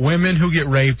be... Women who get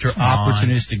raped are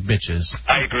opportunistic bitches.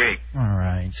 I agree. All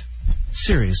right.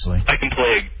 Seriously. I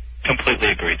completely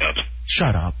agree, Dubs.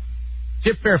 Shut up.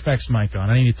 Get Fairfax Mike on.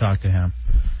 I need to talk to him.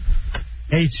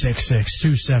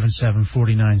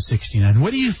 866-277-4969.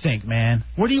 What do you think, man?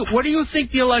 Where do you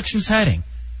think the election's heading?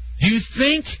 Do you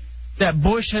think that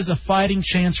Bush has a fighting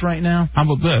chance right now? How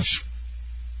about this?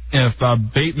 If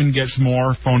Bateman gets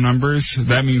more phone numbers,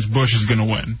 that means Bush is going to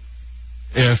win.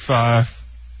 If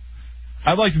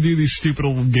I'd like to do these stupid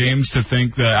little games to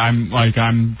think that I'm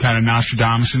kind of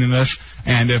Nostradamus in this,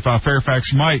 and if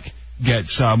Fairfax Mike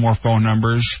gets more phone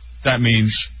numbers, that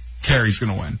means Kerry's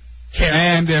going to win.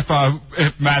 And if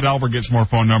Matt Albert gets more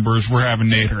phone numbers, we're having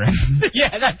Nader in.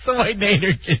 Yeah, that's the way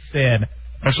Nader gets in.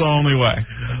 That's the only way.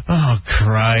 Oh,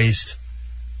 Christ.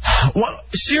 Well,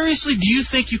 seriously, do you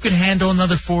think you could handle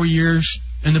another 4 years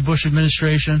in the Bush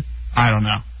administration? I don't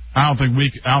know. I don't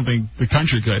think the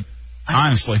country could.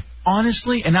 Honestly,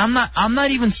 and I'm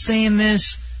not even saying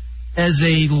this as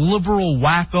a liberal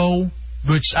wacko,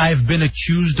 which I've been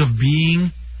accused of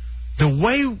being.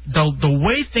 the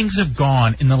way things have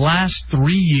gone in the last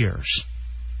 3 years,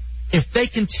 if they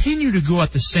continue to go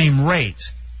at the same rate,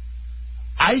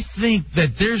 I think that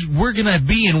we're going to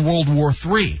be in World War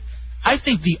III. I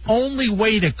think the only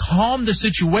way to calm the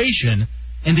situation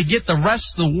and to get the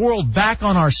rest of the world back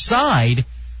on our side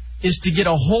is to get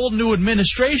a whole new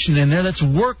administration in there that's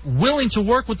willing to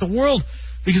work with the world.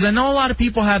 Because I know a lot of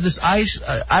people have this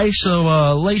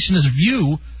isolationist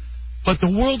view, but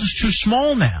the world is too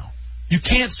small now. You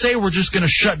can't say we're just going to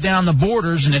shut down the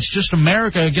borders and it's just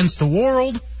America against the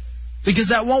world, because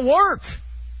that won't work.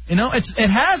 You know, it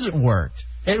hasn't worked.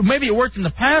 Maybe it worked in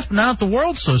the past, but now that the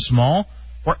world's so small,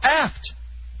 we're effed.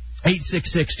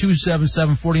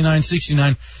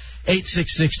 866-277-4969.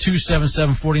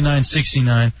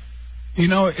 866-277-4969. You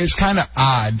know, it's kind of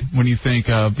odd when you think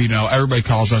of, everybody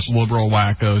calls us liberal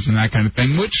wackos and that kind of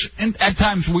thing, which at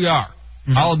times we are.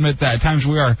 Mm-hmm. I'll admit that. At times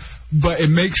we are. But it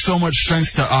makes so much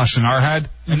sense to us in our head.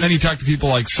 Mm-hmm. And then you talk to people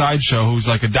like Sideshow, who's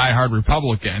like a diehard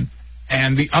Republican,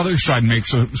 and the other side makes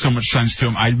so much sense to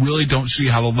him. I really don't see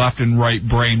how the left and right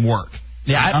brain work.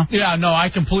 Yeah, I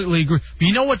completely agree. But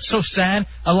you know what's so sad?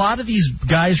 A lot of these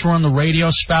guys who are on the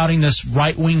radio spouting this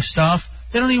right-wing stuff,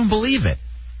 they don't even believe it.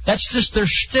 That's just their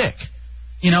shtick.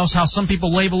 It's how some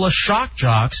people label us shock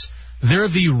jocks. They're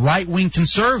the right-wing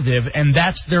conservative, and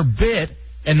that's their bit,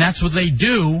 and that's what they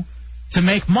do to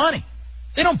make money.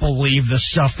 They don't believe the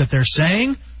stuff that they're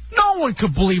saying. No one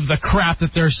could believe the crap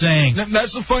that they're saying.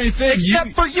 That's the funny thing.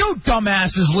 Except for you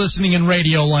dumbasses listening in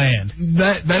Radio Land.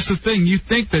 That's the thing. You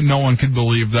think that no one could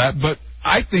believe that, but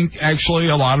I think actually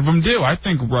a lot of them do. I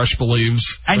think Rush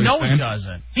believes. I know he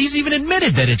doesn't. He's even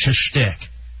admitted that it's a shtick.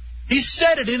 He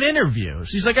said it in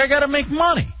interviews. He's like, I got to make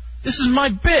money. This is my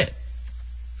bit.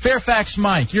 Fairfax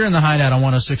Mike, you're in the Hideout on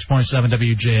 106.7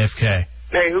 WJFK.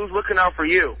 Hey, who's looking out for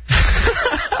you?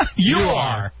 You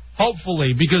are.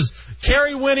 Hopefully, because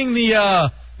Kerry winning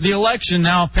the election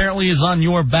now apparently is on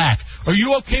your back. Are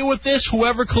you okay with this?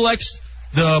 Whoever collects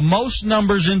the most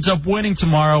numbers ends up winning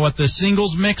tomorrow at the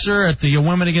singles mixer at the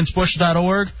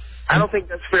womenagainstbush.org. I don't think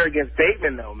that's fair against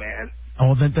Bateman, though, man.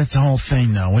 Oh, that's the whole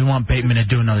thing, though. We want Bateman to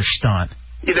do another stunt.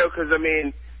 Because,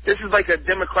 this is like a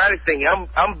Democratic thing. I'm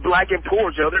black and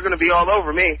poor, Joe. They're going to be all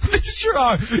over me. They sure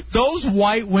are. Those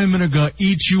white women are going to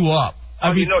eat you up.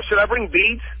 Should I bring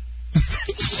beads?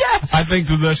 Yes. I think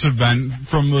that this event,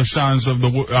 from the sounds of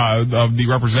the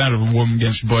representative of Women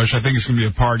Against Bush, I think it's going to be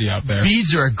a party out there.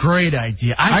 Beads are a great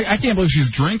idea. I can't believe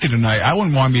she's drinking tonight. I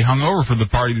wouldn't want to be hungover for the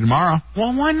party tomorrow.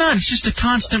 Well, why not? It's just a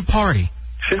constant party.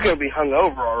 She's going to be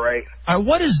hungover, all right.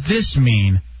 What does this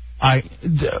mean?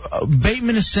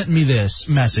 Bateman has sent me this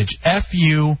message. F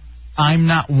you, I'm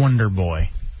not Wonder Boy.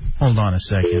 Hold on a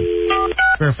second.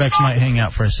 Fairfax might hang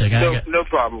out for a second. No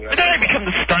problem. When did I become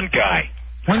the stunt guy?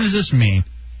 What does this mean?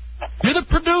 You're the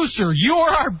producer. You're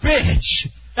our bitch.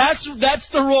 That's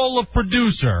the role of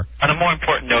producer. On a more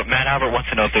important note, Matt Albert wants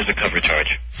to know if there's a cover charge.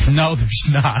 No, there's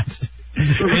not.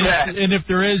 And if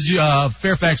there is,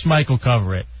 Fairfax Mike will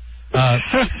cover it.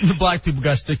 The black people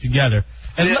got to stick together.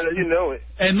 And you know it.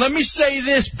 And let me say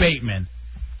this, Bateman.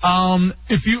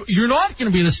 If you're not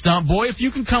going to be the stunt boy, if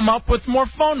you can come up with more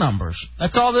phone numbers.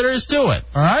 That's all there is to it,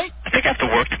 all right? I think I have to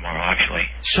work tomorrow, actually.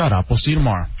 Shut up. We'll see you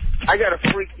tomorrow. I got a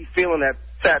freaky feeling that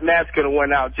Fat Matt's going to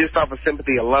win out just off of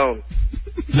sympathy alone.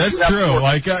 That's true.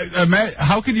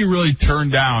 How could you really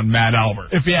turn down Matt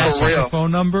Albert? If he asks for a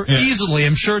phone number? Yeah. Easily.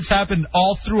 I'm sure it's happened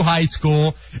all through high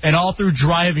school and all through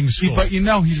driving school. But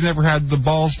he's never had the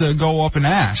balls to go up and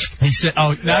ask. He said,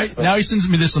 now he sends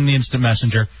me this on the instant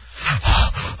messenger.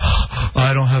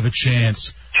 I don't have a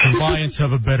chance. The Lions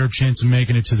have a better chance of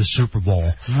making it to the Super Bowl.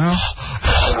 Well,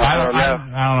 I don't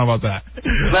know about that.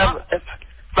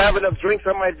 If I have enough drinks,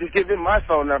 I might just give him my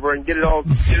phone number and get it all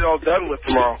done with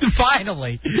tomorrow.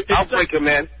 Finally. I'll break him,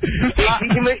 man.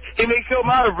 He may kill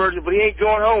my virgin, but he ain't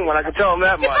going home when I can tell him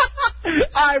that much.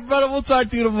 All right, brother. We'll talk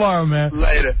to you tomorrow, man.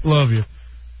 Later. Love you.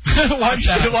 Why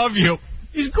should I love you?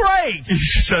 He's great.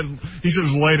 He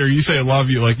says later. You say love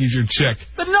you like he's your chick.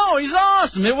 But no, he's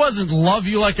awesome. It wasn't love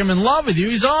you like I'm in love with you.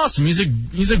 He's awesome.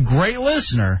 He's a great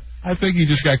listener. I think you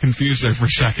just got confused there for a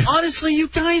second. Honestly, you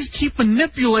guys keep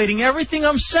manipulating everything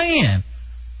I'm saying.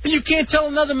 And you can't tell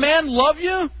another man love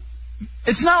you?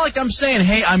 It's not like I'm saying,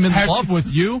 hey, I'm in love with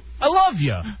you. I love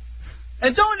you.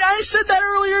 And I said that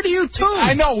earlier to you, too.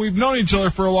 I know. We've known each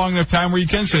other for a long enough time where you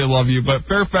can say I love you. But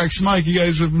Fairfax Mike, you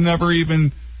guys have never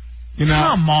even,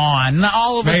 Come on. Now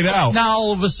all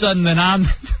of a sudden, then I'm...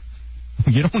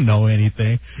 You don't know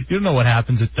anything. You don't know what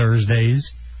happens at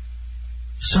Thursdays.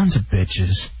 Sons of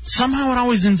bitches. Somehow it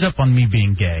always ends up on me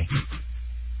being gay.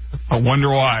 I wonder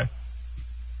why.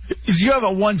 Because you have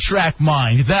a one-track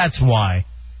mind. That's why.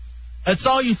 That's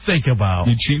all you think about.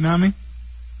 You cheating on me?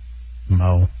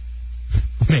 No.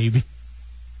 Maybe.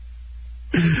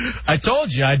 I told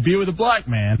you I'd be with a black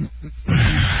man.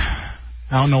 I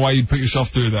don't know why you'd put yourself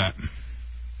through that.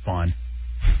 Fun.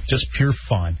 Just pure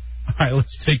fun. All right,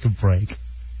 let's take a break.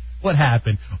 What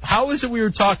happened? How is it we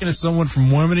were talking to someone from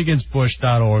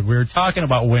womenagainstbush.org? We were talking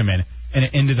about women, and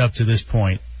it ended up to this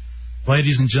point.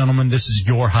 Ladies and gentlemen, this is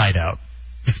your Hideout.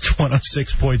 It's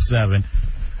 106.7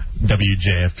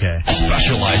 WJFK.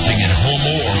 Specializing in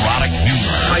homoerotic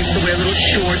humor. I used to wear little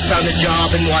shorts on the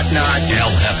job and whatnot. El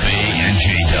Jefe and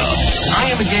J-Dubs. I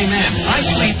am a gay man. I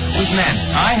sleep with men.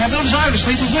 I have no desire to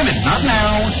sleep with women. Not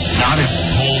now. Not in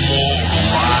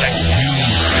homoerotic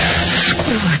humor.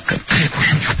 Like a pig.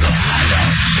 The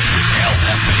Hideout. El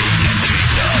Jefe and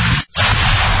J-Dubs.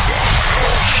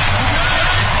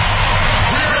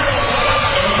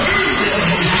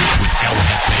 With El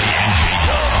Jefe and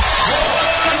J-Dubs. With El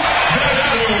Jefe and J-Dubs.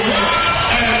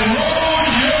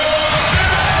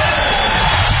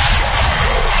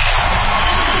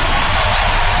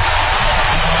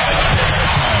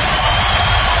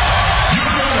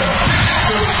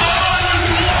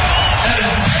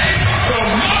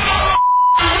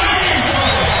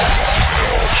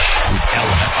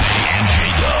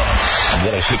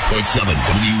 106.7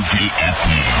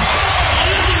 WGFE.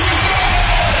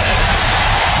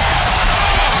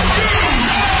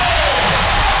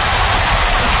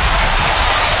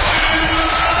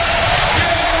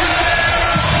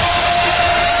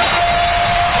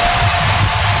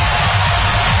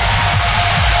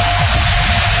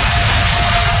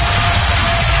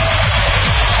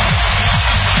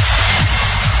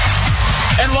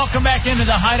 And welcome back into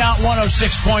the Hideout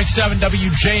 106.7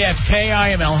 WJFK. I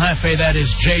am El Jefe. That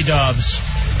is J-Dubs.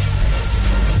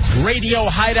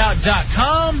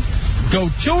 RadioHideout.com. Go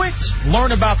to it.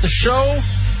 Learn about the show.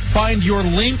 Find your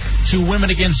link to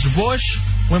Women Against Bush.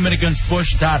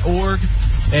 WomenAgainstBush.org.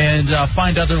 And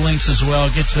find other links as well.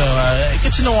 Get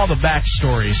to know all the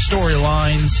backstories,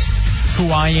 storylines, who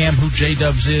I am, who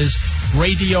J-Dubs is.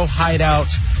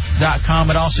 RadioHideout.com.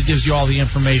 It also gives you all the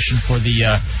information for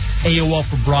the AOL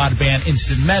for Broadband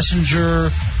Instant Messenger,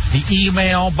 the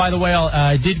email. By the way,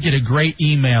 I did get a great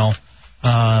email.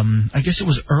 I guess it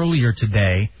was earlier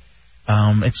today.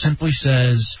 It simply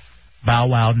says, Bow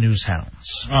Wow News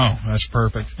Hounds. Oh, that's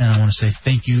perfect. And I want to say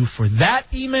thank you for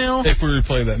that email. If we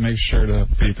replay that, make sure to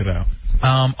beep it out.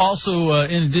 Also,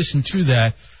 in addition to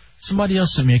that, somebody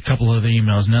else sent me a couple other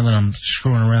emails. Now that I'm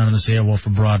screwing around in this AOL for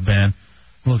Broadband,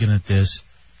 looking at this,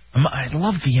 I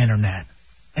love the internet.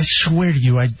 I swear to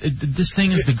you, this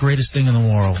thing is the greatest thing in the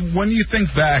world. When you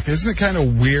think back, isn't it kind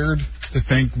of weird to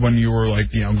think when you were,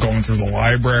 like, going through the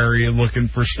library looking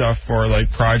for stuff for, like,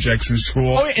 projects in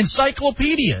school? Oh,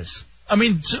 encyclopedias. I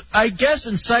mean, I guess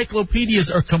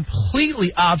encyclopedias are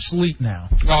completely obsolete now.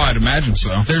 Oh, I'd imagine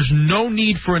so. There's no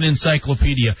need for an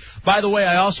encyclopedia. By the way,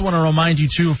 I also want to remind you,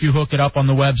 too, if you hook it up on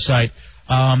the website,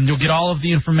 you'll get all of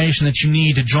the information that you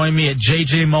need to join me at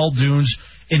JJ Muldoon's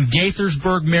in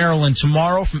Gaithersburg, Maryland,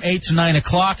 tomorrow from 8 to 9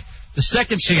 o'clock. The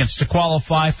second chance to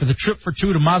qualify for the trip for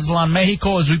two to Mazatlan,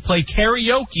 Mexico, as we play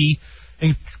karaoke.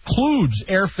 Includes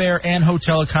airfare and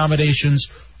hotel accommodations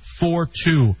for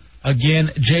two.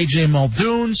 Again, J.J.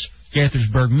 Muldoon's,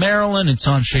 Gaithersburg, Maryland. It's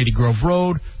on Shady Grove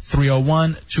Road,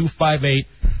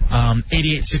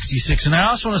 301-258-8866. And I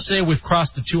also want to say we've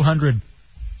crossed the 200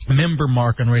 member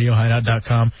mark on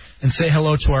RadioHideout.com and say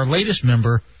hello to our latest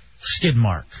member,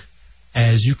 Skidmark.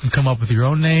 As you can come up with your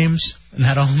own names,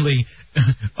 not only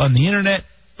on the internet,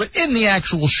 but in the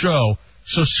actual show.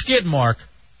 So, Skidmark,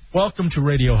 welcome to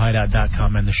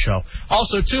RadioHideout.com and the show.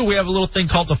 Also, too, we have a little thing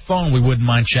called the phone. We wouldn't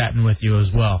mind chatting with you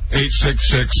as well.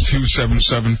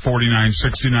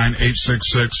 866-277-4969,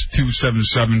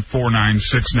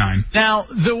 866-277-4969. Now,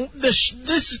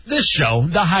 this show,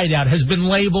 The Hideout, has been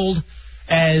labeled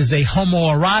as a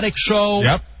homoerotic show.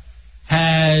 Yep.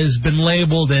 Has been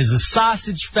labeled as a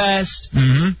sausage fest.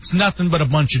 Mm-hmm. It's nothing but a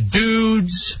bunch of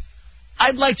dudes.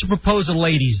 I'd like to propose a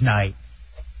ladies' night.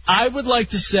 I would like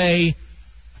to say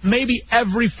maybe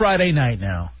every Friday night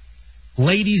now,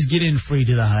 ladies get in free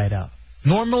to the Hideout.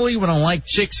 Normally, we don't like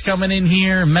chicks coming in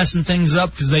here and messing things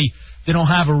up because they don't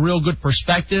have a real good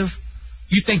perspective.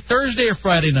 You think Thursday or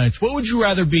Friday nights, what would you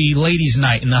rather be ladies'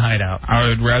 night in the Hideout? I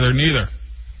would rather neither.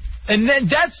 And then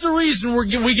that's the reason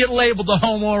we get labeled the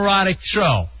homoerotic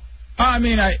show. I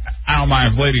mean, I don't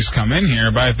mind if ladies come in here,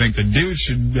 but I think the dudes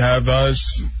should have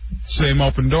same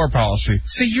open door policy.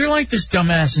 See, you're like this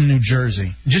dumbass in New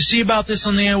Jersey. Did you see about this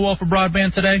on the AOL for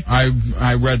Broadband today?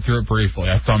 I read through it briefly.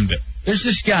 I thumbed it. There's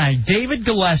this guy, David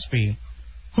Gillespie,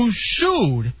 who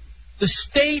sued the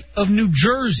state of New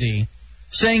Jersey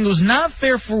saying it was not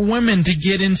fair for women to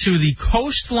get into the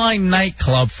Coastline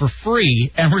nightclub for free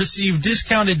and receive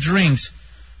discounted drinks,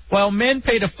 while men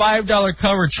paid a $5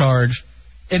 cover charge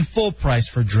and full price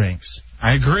for drinks.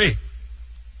 I agree.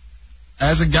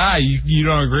 As a guy, you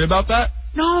don't agree about that?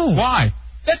 No. Why?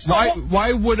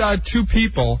 Why would two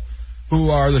people who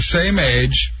are the same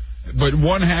age, but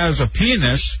one has a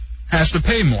penis, has to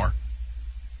pay more?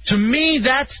 To me,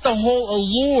 that's the whole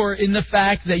allure in the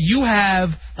fact that you have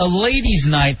a ladies'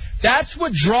 night. That's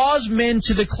what draws men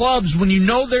to the clubs when you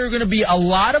know there are going to be a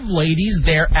lot of ladies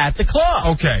there at the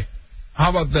club. Okay. How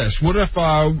about this? What if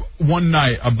one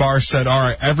night a bar said, all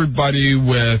right, everybody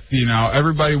with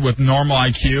normal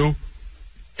IQ,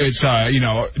 it's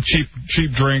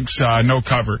cheap drinks, no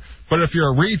cover. But if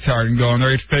you're a retard and going there,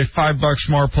 you have to pay $5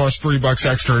 more plus $3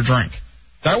 extra a drink.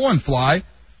 That wouldn't fly.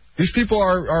 These people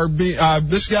are being.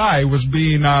 This guy was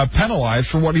being penalized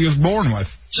for what he was born with.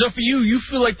 So for you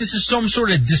feel like this is some sort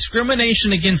of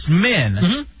discrimination against men.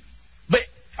 Mm-hmm. But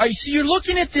so you're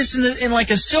looking at this in like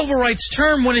a civil rights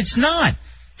term when it's not.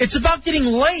 It's about getting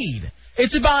laid.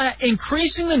 It's about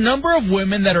increasing the number of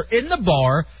women that are in the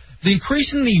bar,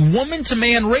 increasing the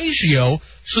woman-to-man ratio,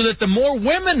 so that the more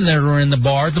women that are in the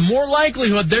bar, the more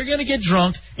likelihood they're going to get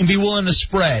drunk and be willing to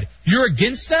spread. You're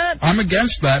against that? I'm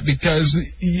against that because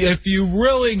if you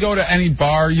really go to any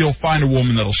bar, you'll find a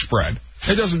woman that'll spread.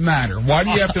 It doesn't matter. Why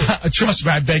do you have to... Trust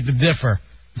me, I beg to differ.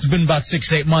 It's been about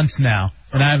 6-8 months now,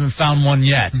 and I haven't found one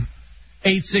yet.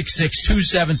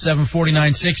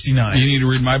 866-277-4969. You need to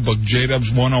read my book,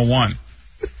 J-Dubs 101.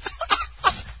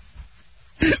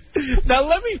 Now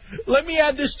let me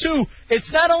add this too.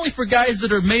 It's not only for guys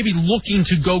that are maybe looking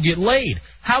to go get laid.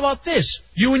 How about this?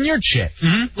 You and your chick.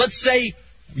 Mm-hmm. Let's say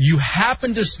you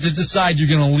happen to decide you're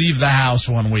going to leave the house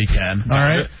one weekend. All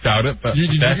right. Doubt it. But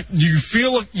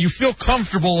you feel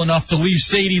comfortable enough to leave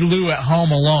Sadie Lou at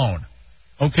home alone.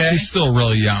 Okay. She's still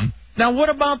really young. Now what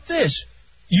about this?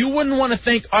 You wouldn't want to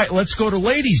think, all right, let's go to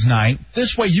ladies' night.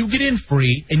 This way you get in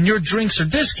free and your drinks are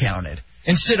discounted.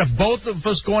 Instead of both of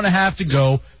us going to have to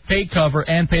go, pay cover,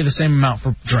 and pay the same amount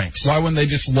for drinks. Why wouldn't they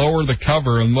just lower the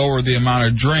cover and lower the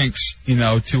amount of drinks,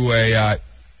 to a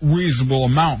reasonable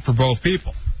amount for both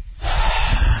people?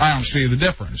 I don't see the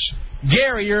difference.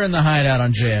 Gary, you're in the Hideout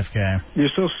on JFK. You're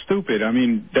so stupid. I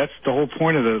mean, that's the whole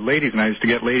point of the ladies' night is to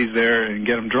get ladies there and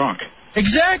get them drunk.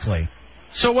 Exactly.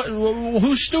 So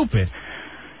who's stupid?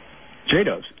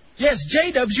 J-Dubs. Yes,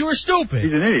 J-Dubs, you were stupid.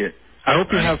 He's an idiot. I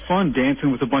hope you have fun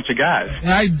dancing with a bunch of guys.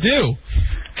 I do.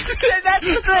 That's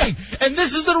the thing. And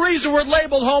this is the reason we're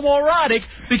labeled homoerotic,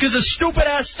 because of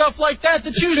stupid-ass stuff like that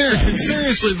you say.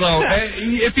 Seriously, though,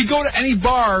 if you go to any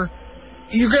bar,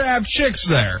 you're going to have chicks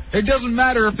there. It doesn't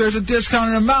matter if there's a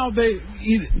discounted amount.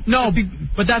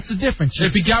 But that's the difference.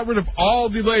 If you got rid of all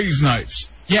the ladies' nights,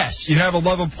 yes, you'd have a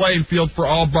level playing field for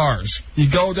all bars. You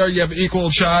go there, you have an equal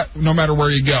shot no matter where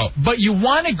you go. But you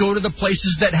want to go to the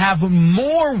places that have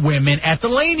more women at the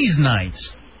ladies'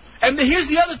 nights. And here's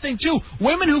the other thing, too.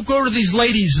 Women who go to these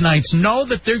ladies' nights know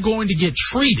that they're going to get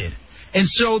treated. And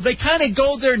so they kind of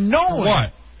go there knowing. For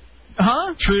what?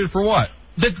 Huh? Treated for what?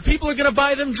 That people are going to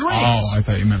buy them drinks. Oh, I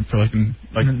thought you meant for like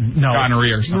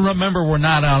gonorrhea or something. Remember, we're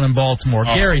not out in Baltimore.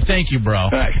 Oh. Gary, thank you, bro.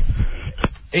 Thanks.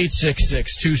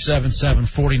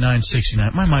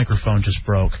 866-277-4969. My microphone just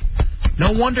broke.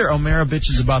 No wonder O'Mara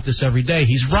bitches about this every day.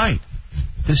 He's right.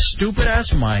 This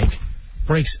stupid-ass mic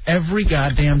breaks every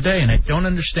goddamn day, and I don't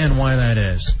understand why that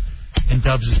is. And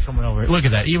Dubs is coming over. Look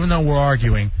at that. Even though we're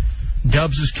arguing,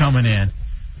 Dubs is coming in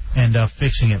and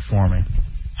fixing it for me.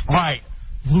 All right.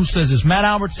 Who says this? Matt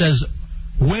Albert says,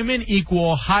 women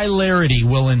equal hilarity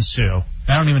will ensue.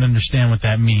 I don't even understand what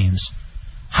that means.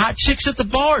 Hot chicks at the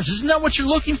bars. Isn't that what you're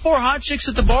looking for? Hot chicks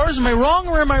at the bars? Am I wrong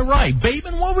or am I right?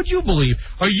 Bateman, what would you believe?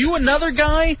 Are you another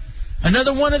guy?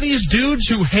 Another one of these dudes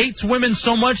who hates women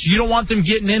so much you don't want them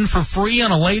getting in for free on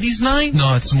a ladies' night?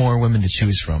 No, it's more women to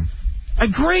choose from.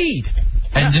 Agreed.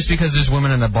 And just because there's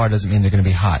women in a bar doesn't mean they're going to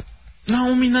be hot.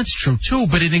 No, I mean, that's true, too,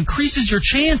 but it increases your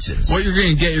chances. What you're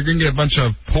going to get a bunch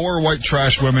of poor white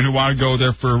trash women who want to go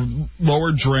there for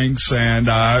lower drinks and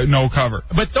no cover.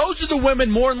 But those are the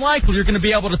women more than likely you're going to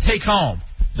be able to take home.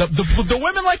 The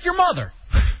women like your mother.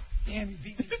 Damn, you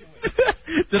beat me to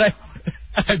it. Did I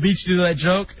beat you to that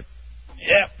joke?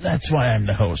 Yep, that's why I'm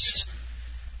the host.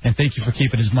 And thank you for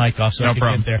keeping his mic off so I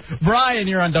can get there. Brian,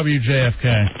 you're on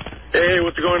WJFK. Hey,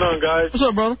 what's going on, guys? What's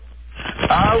up, brother?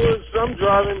 I'm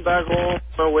driving back home on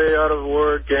my way out of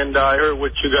work, and I heard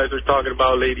what you guys were talking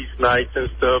about, ladies' nights and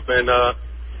stuff, and I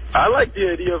like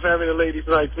the idea of having a ladies'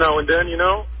 night now and then,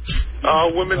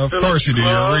 Women of fill course up the you do,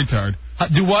 club. you're a retard.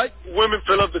 Do what? Women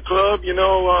fill up the club,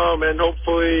 and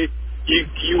hopefully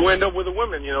you end up with the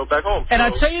women, back home. And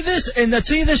I'll tell you this,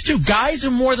 too. Guys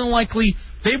are more than likely,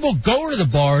 they will go to the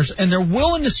bars, and they're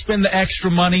willing to spend the extra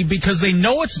money because they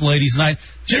know it's ladies' night,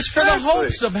 just for the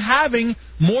hopes of having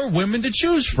more women to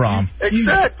choose from.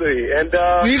 Exactly. And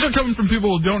these are coming from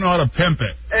people who don't know how to pimp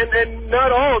it. And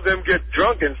not all of them get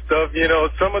drunk and stuff.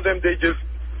 Some of them, they just,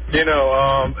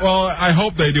 Well, I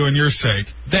hope they do in your sake.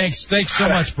 Thanks so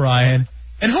much, Brian.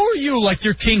 And who are you, like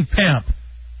your king pimp?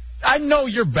 I know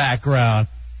your background.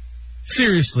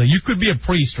 Seriously, you could be a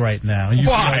priest right now.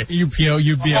 Why? You'd be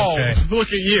okay. Oh, look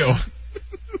at you.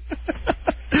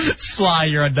 Sly,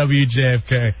 you're on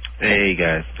WJFK. Hey,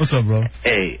 guys. What's up, bro?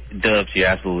 Hey, Dubs, you're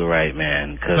absolutely right,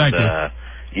 man. Thank you.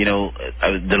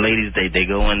 The ladies, they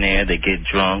go in there, they get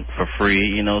drunk for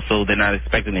free, so they're not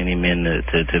expecting any men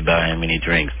to buy them any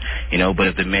drinks, But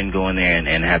if the men go in there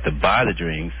and have to buy the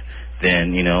drinks,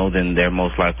 then they're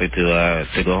most likely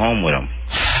to go home with them.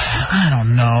 I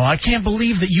don't know. I can't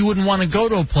believe that you wouldn't want to go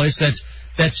to a place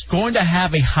that's going to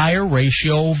have a higher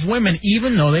ratio of women,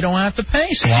 even though they don't have to pay,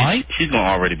 Sly. She's going to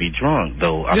already be drunk,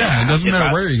 though. It doesn't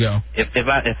matter where you go. If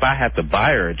I have to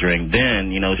buy her a drink,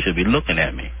 then, she'll be looking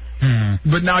at me.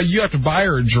 But now you have to buy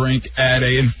her a drink at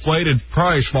an inflated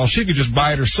price while she could just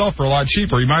buy it herself for a lot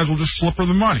cheaper. You might as well just slip her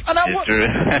the money. All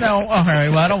right.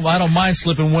 Well, I don't mind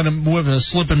slipping women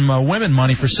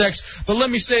money for sex. But let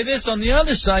me say this on the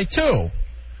other side, too.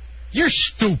 You're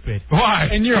stupid. Why?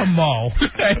 And you're a mo.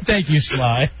 Thank you,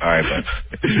 Sly. All right, bud.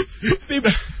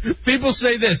 People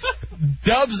say this.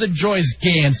 Dubs enjoys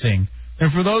gancing.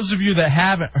 And for those of you that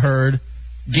haven't heard,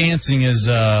 gancing is...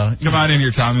 Come on in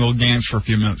here, Tommy. We'll gance for a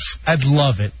few minutes. I'd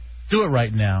love it. Do it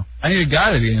right now. I need a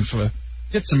guy to dance with.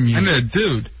 Get some music. I need a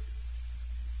dude.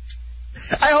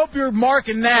 I hope you're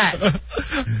marking that.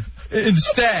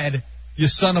 Instead, you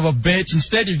son of a bitch.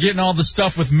 Instead, you're getting all the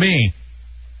stuff with me.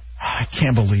 I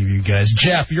can't believe you guys.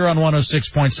 Jeff, you're on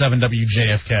 106.7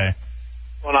 WJFK.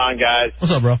 What's going on, guys?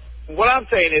 What's up, bro? What I'm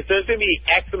saying is there's going to be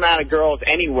X amount of girls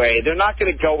anyway. They're not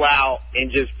going to go out and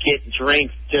just get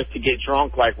drinks just to get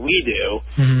drunk like we do.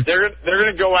 Mm-hmm. They're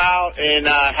going to go out and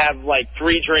have like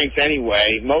 3 drinks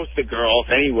anyway, most of the girls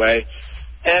anyway.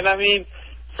 And, I mean,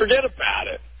 forget about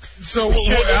it. So, I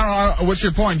don't know, what's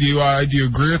your point? Do you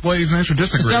agree with ladies' night or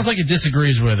disagree? It sounds like he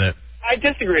disagrees with it. I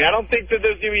disagree. I don't think that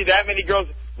there's going to be that many girls.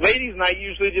 Ladies' night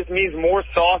usually just means more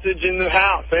sausage in the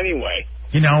house anyway.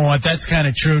 You know what? That's kind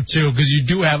of true, too, because you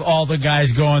do have all the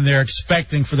guys going there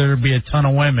expecting for there to be a ton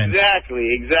of women.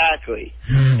 Exactly.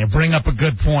 You bring up a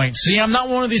good point. See, I'm not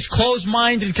one of these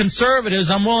closed-minded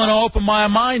conservatives. I'm willing to open my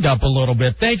mind up a little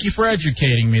bit. Thank you for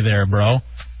educating me there, bro.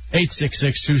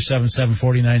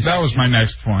 866-277-4960. That was my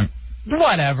next point.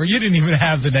 Whatever. You didn't even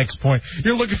have the next point.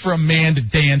 You're looking for a man to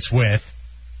dance with.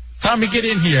 Tommy, get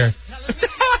in here.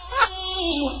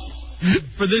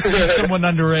 For this week, someone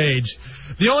underage.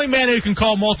 The only man who can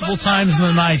call multiple times in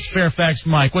the night is Fairfax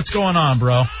Mike. What's going on,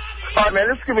 bro? All right, man,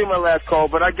 this is going to be my last call,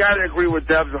 but I got to agree with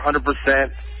Debs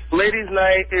 100%. Ladies'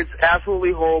 night, it's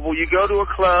absolutely horrible. You go to a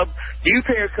club, you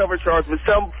pay a cover charge, but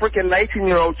some freaking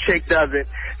 19-year-old chick does it.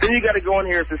 Then you got to go in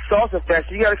here. It's a salsa fest.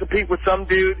 You got to compete with some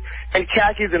dude in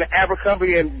khakis and an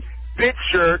Abercrombie and bitch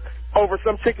shirt over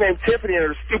some chick named Tiffany and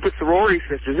her stupid sorority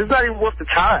sisters. It's not even worth the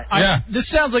time.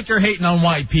 This sounds like you're hating on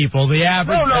white people. The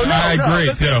Abercrombie. I agree,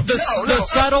 too. The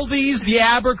subtleties, the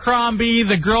Abercrombie,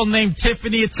 the girl named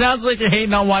Tiffany. It sounds like you're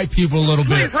hating on white people a little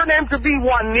bit. Please, her name could be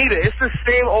Juanita. It's the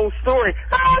same old story.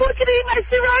 Oh, look at me, my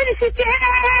sorority sister.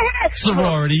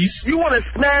 Sororities. You want to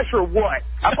smash or what?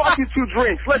 I bought you 2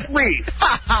 drinks. Let's leave.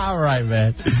 All right,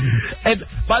 man. And,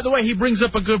 by the way, he brings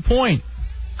up a good point.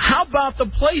 How about the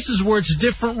places where it's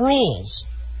different rules?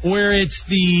 Where it's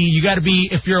you got to be,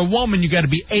 if you're a woman, you got to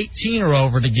be 18 or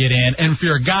over to get in, and if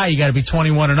you're a guy, you got to be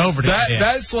 21 and over to get in.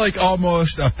 That's like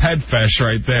almost a pet fest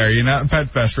right there,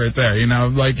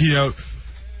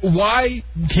 why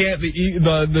can't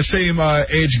the same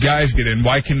age guys get in?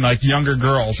 Why can, like, younger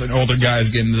girls and older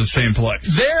guys get into the same place?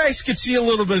 There I could see a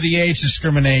little bit of the age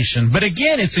discrimination. But,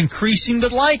 again, it's increasing the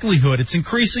likelihood. It's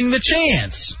increasing the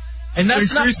chance. And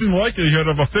that's increasing the likelihood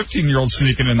of a 15-year-old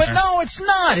sneaking in there. But no, it's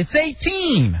not. It's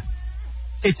 18.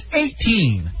 It's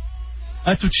 18.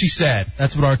 That's what she said.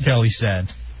 That's what R. Kelly said.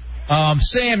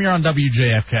 Sam, you're on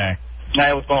WJFK.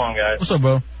 Hey, what's going on, guys? What's up,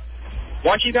 bro?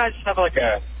 Why don't you guys just have like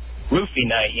a roofie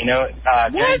night,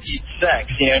 guaranteed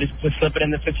sex, just slip it in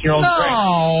the 15-year-old's drink.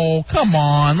 No, come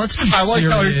on. Let's be serious. I like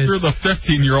how you threw the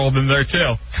 15-year-old in there,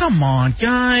 too. Come on,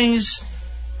 guys.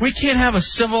 We can't have a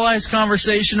civilized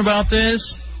conversation about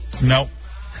this? Nope.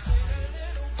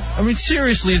 I mean,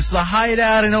 seriously, it's the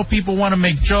Hideout. I know people want to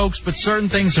make jokes, but certain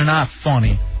things are not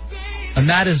funny. And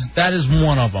that is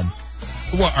one of them.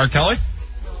 What, R. Kelly?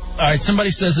 All right, somebody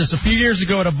says this. A few years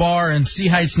ago at a bar in Sea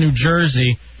Heights, New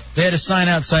Jersey, they had a sign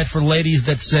outside for ladies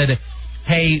that said,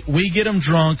 hey, we get them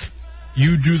drunk,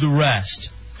 you do the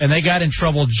rest. And they got in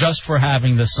trouble just for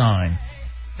having the sign.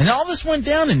 And all this went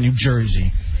down in New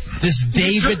Jersey. This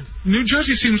David... New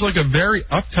Jersey seems like a very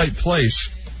uptight place.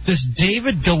 This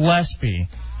David Gillespie,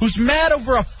 who's mad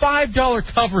over a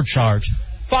 $5 cover charge.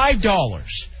 $5.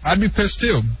 I'd be pissed,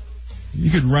 too. You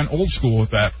could run old school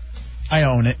with that. I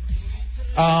own it.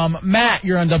 Matt,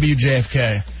 you're on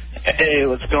WJFK. Hey,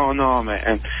 what's going on,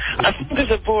 man? I think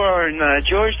there's a bar in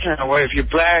Georgetown where if you're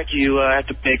black, you have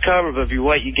to pay cover, but if you're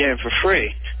white, you get it for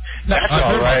free. That's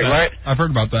all right, right? I've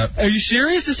heard about that. Are you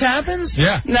serious this happens?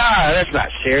 Yeah. Nah, that's not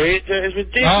serious. It's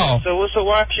ridiculous. Oh. So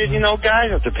why should,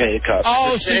 guys have to pay the cover?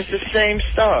 Oh, it's the same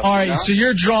stuff. All right, so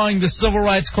you're drawing the civil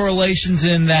rights correlations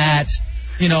in that,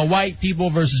 white people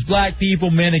versus black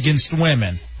people, men against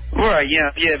women. Right,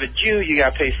 if you have a Jew, you got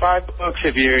to pay $5.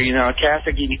 If you're, a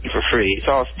Catholic, you get it for free. It's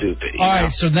all stupid. All right,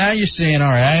 so now you're saying,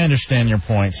 all right, I understand your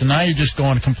point. So now you're just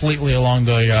going completely along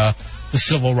the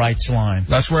civil rights line.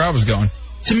 That's where I was going.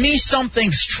 To me, some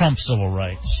things trump civil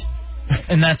rights,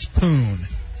 and that's poon.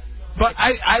 But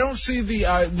I don't see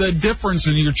the difference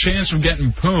in your chance of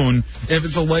getting poon if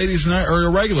it's a ladies' night or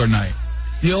a regular night.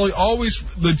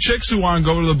 The chicks who want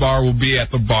to go to the bar will be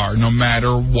at the bar no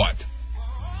matter what.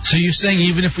 So you're saying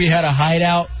even if we had a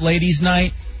Hideout ladies'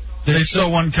 night, they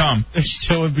still wouldn't come. There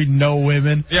still would be no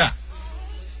women? Yeah.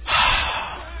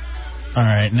 All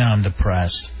right, now I'm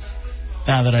depressed.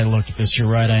 Now that I look at this, you're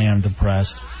right, I am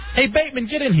depressed. Hey, Bateman,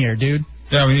 get in here, dude.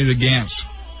 Yeah, we need a Gantz.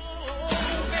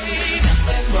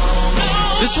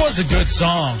 This was a good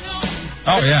song.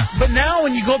 Oh, yeah. But now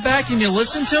when you go back and you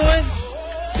listen to it,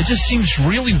 it just seems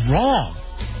really wrong.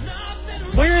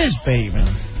 Where is Bateman?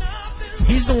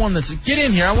 He's the one that's... Get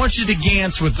in here. I want you to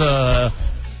Gantz with...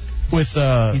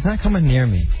 He's not coming near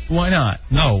me. Why not?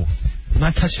 No. I'm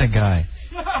not touching a guy.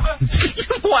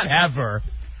 Whatever.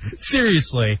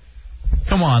 Seriously.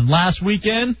 Come on. Last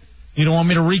weekend... You don't want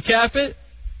me to recap it?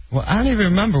 Well, I don't even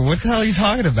remember. What the hell are you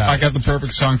talking about? I got the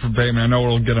perfect song for Bateman. I know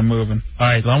it'll get him moving. All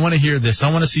right, I want to hear this. I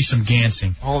want to see some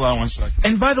Gantzing. Hold on one second.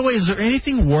 And by the way, is there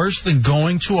anything worse than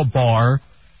going to a bar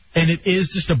and it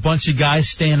is just a bunch of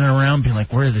guys standing around being like,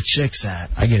 where are the chicks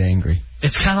at? I get angry.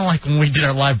 It's kind of like when we did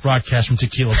our live broadcast from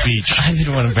Tequila Beach. I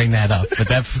didn't want to bring that up, but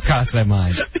that crossed my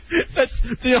mind.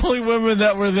 The only women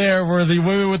that were there were the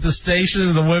women with the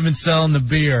station and the women selling the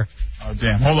beer. Oh,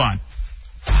 damn. Hold on.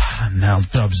 Now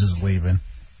Dubs is leaving.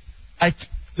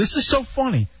 This is so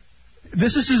funny.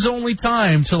 This is his only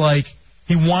time to,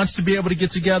 he wants to be able to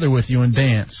get together with you and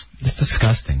dance. It's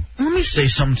disgusting. Let me say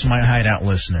something to my Hideout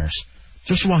listeners.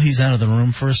 Just while he's out of the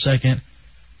room for a second.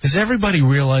 Does everybody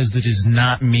realize that it is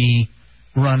not me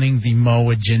running the Mo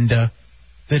agenda?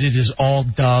 That it is all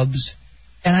Dubs?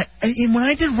 And when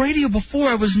I did radio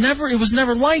before, it was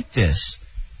never like this.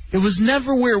 It was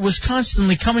never where it was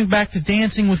constantly coming back to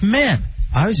dancing with men.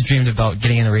 I always dreamed about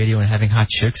getting on the radio and having hot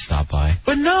chicks stop by.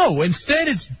 But no, instead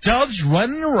it's Dubs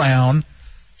running around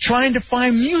trying to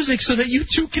find music so that you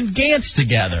two can dance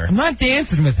together. I'm not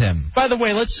dancing with him. By the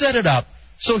way, let's set it up.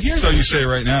 So you say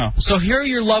right now. So here are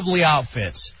your lovely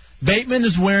outfits. Bateman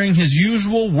is wearing his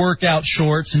usual workout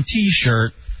shorts and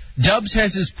T-shirt. Dubs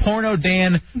has his Porno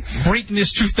Dan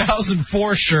Freakness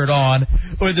 2004 shirt on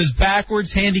with his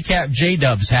backwards handicapped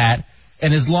J-Dubs hat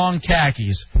and his long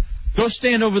khakis. Go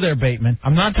stand over there, Bateman.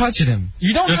 I'm not touching him.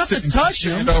 You don't have to touch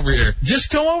him. Stand over here.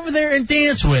 Just go over there and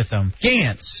dance with him.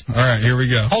 Gantz. All right, here we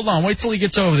go. Hold on. Wait till he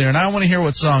gets over there, and I want to hear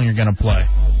what song you're going to play.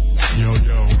 Yo. I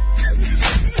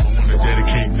want to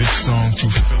dedicate this song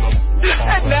to Philip.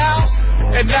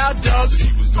 And now, Dubs.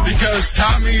 Because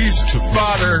Tommy's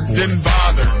father didn't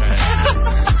bother.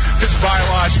 His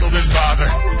biological didn't bother.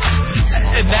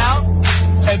 And now,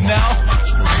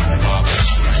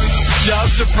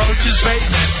 Dubs approaches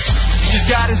Bateman. He's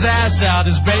got his ass out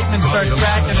as Bateman starts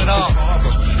backing it off.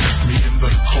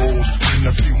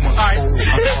 Alright.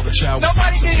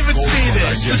 Nobody can even see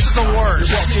this. This is the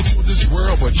worst.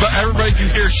 But everybody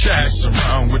can hear Shaq.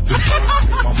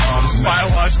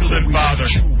 Biological didn't bother.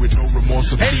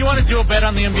 Hey, do you want to do a bet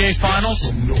on the NBA Finals?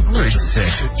 I'm very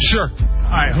sick. Sure.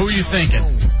 Alright, who are you thinking?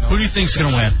 Who do you think's going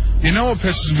to win? You know what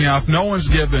pisses me off? No one's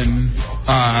given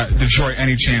Detroit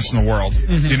any chance in the world.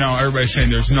 Mm-hmm. Everybody's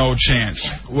saying there's no chance,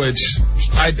 which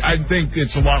I think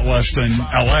it's a lot less than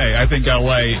L.A. I think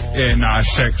L.A. in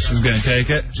 6 is going to take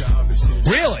it.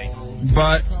 Really?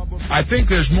 But I think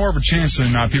there's more of a chance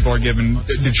than people are giving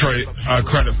Detroit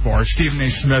credit for. Stephen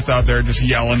A. Smith out there just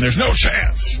yelling, there's no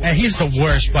chance. And he's the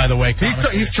worst, by the way.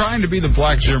 He's trying to be the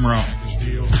Black Jim Rome.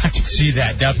 I can see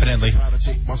that, definitely.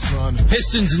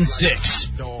 Pistons in 6.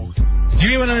 Do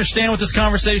you even understand what this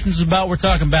conversation is about? We're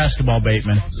talking basketball,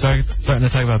 Bateman. Starting to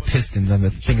talk about Pistons, and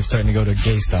the thing is starting to go to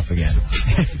gay stuff again.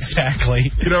 Exactly.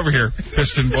 Get over here,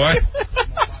 Piston boy.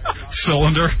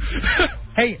 Cylinder.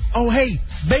 Hey,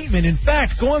 Bateman, in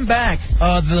fact, going back,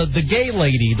 the gay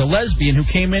lady, the lesbian who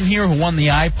came in here, who won the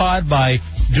iPod by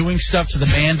doing stuff to the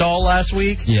man doll last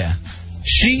week. Yeah.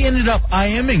 She ended up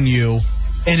IMing you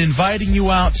and inviting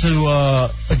you out to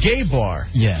a gay bar.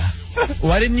 Yeah.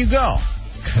 Why didn't you go?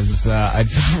 Because I'd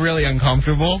feel really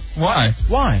uncomfortable. Why?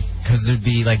 Because there'd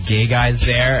be, like, gay guys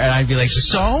there, and I'd be like,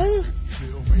 so?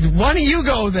 Why don't you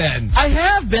go then? I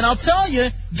have been. I'll tell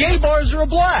you, gay bars are a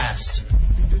blast.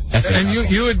 And you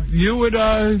would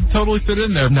totally fit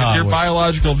in there. No, your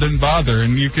biological didn't bother,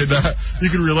 and you could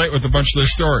relate with a bunch of their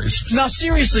stories. Now,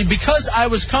 seriously, because I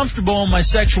was comfortable in my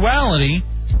sexuality,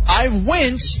 I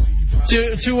went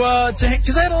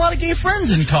because I had a lot of gay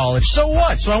friends in college. So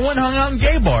what? So I went and hung out in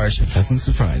gay bars. It doesn't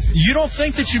surprise me. You don't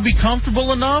think that you'd be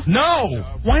comfortable enough? No.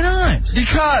 Why not?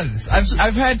 Because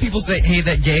I've had people say, hey,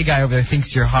 that gay guy over there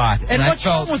thinks you're hot. And what's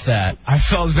wrong with that? I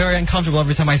felt very uncomfortable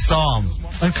every time I saw him.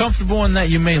 Uncomfortable in that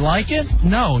you may like it?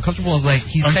 No, uncomfortable is like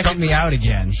he's checking me out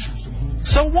again.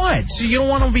 So what? So you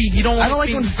don't want to be... I don't like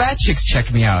when fat chicks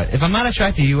check me out. If I'm not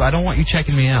attracted to you, I don't want you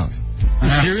checking me out.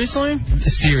 Seriously?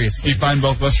 Seriously. Do you find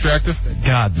both of us attractive?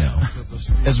 God, no.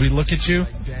 As we look at you,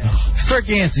 start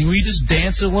dancing. Will you just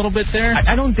dance a little bit there?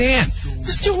 I don't dance.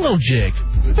 Just do a little jig.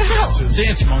 What the hell?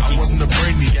 Dance, monkey. I wasn't a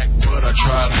brainiac, but I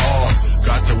tried hard.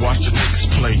 Got to watch the niggas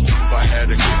play. If I had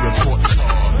a good report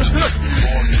card.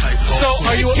 So,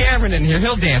 are you Cameron in here?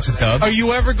 He'll dance with Dub. Are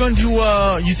you ever going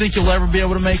to, you think you'll ever be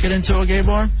able to make it into a gay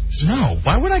bar? No.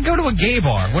 Why would I go to a gay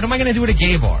bar? What am I going to do at a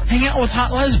gay bar? Hang out with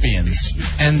hot lesbians.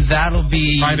 And that'll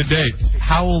be... Find a date.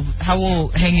 How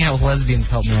will hanging out with lesbians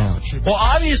help me out? Well,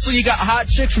 obviously you got hot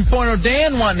chicks from Point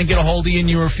O'Dan wanting to get a hold of you and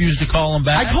you refused to call them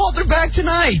back. I called her back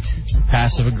tonight.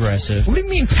 Passive-aggressive. What do you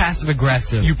mean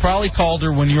passive-aggressive? You probably called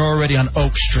her when you're already on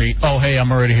Oak Street. Oh, hey,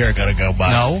 I'm already here. I got to go.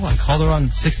 Bye. No, I called her on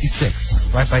 66,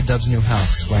 right by Dub's new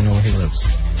house, where I know where he lives.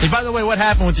 Hey, by the way, what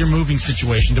happened with your moving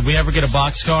situation? Did we ever get a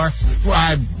boxcar? Well,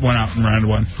 I went out and rented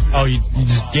one. Oh, you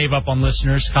just gave up on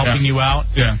listeners helping you out?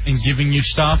 Yeah. And giving you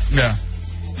stuff? Yeah.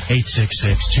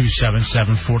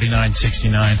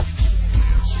 866-277-4969.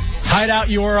 Hideout,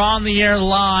 you are on the air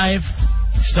live.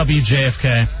 It's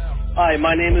WJFK. Hi,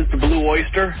 my name is the Blue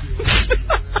Oyster.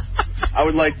 I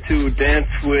would like to dance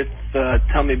with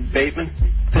Tommy Bateman,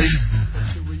 please.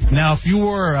 Now, if you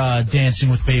were dancing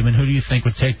with Bateman, who do you think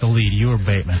would take the lead, you or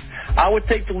Bateman? I would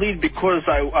take the lead because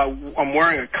I'm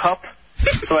wearing a cup,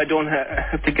 so I don't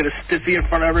have to get a stiffy in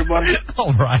front of everybody.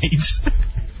 All right.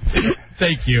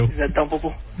 Thank you. Is that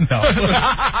dumpable? No.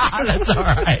 That's all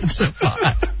right. So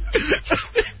fine.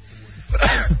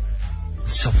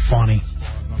 So funny.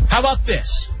 How about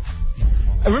this?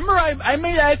 Remember,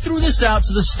 I threw this out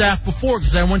to the staff before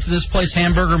because I went to this place,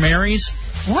 Hamburger Mary's.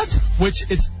 What? Which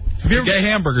it's a gay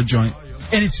hamburger joint,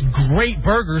 and it's great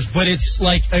burgers, but it's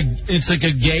like a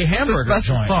gay hamburger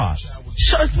joint. Sauce.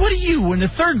 What are you in the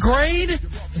third grade?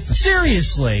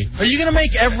 Seriously, are you gonna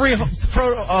make every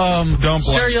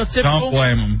stereotypical? Don't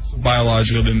blame him.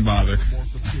 Biological didn't bother.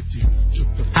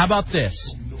 How about this?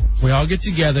 We all get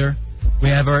together. We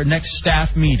have our next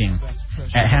staff meeting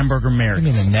at Hamburger Mary's.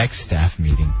 What do you mean the next staff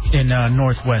meeting? In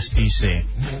Northwest D.C.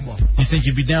 You think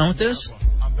you'd be down with this?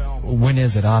 When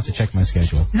is it? I'll have to check my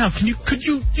schedule. Now, do you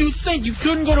think you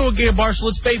couldn't go to a gay bar, so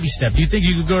let's baby step. Do you think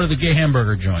you could go to the gay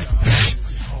hamburger joint?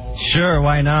 Sure,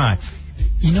 why not?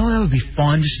 You know, that would be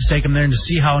fun, just to take him there and to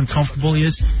see how uncomfortable he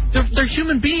is. They're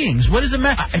human beings. What does it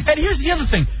matter? And here's the other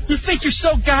thing. You think you're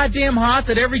so goddamn hot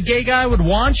that every gay guy would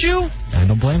want you? I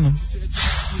don't blame him.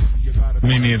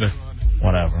 Me neither.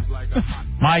 Whatever.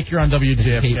 Mike, you're on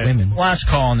WJFK. Hate women. Last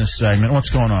call in this segment. What's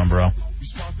going on, bro?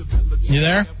 You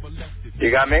there?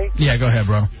 You got me? Yeah, go ahead,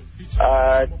 bro.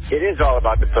 It is all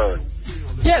about the food.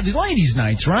 Yeah, the ladies'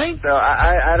 nights, right? So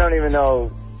I don't even know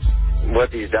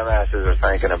what these dumbasses are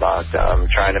thinking about.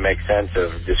 Trying to make sense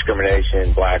of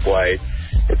discrimination, black, white.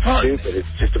 It's stupid. It's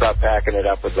just about packing it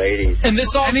up with ladies. And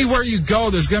anywhere you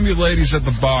go, there's going to be ladies at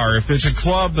the bar. If it's a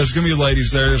club, there's going to be ladies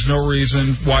there. There's no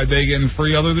reason why they getting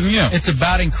free other than you. It's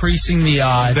about increasing the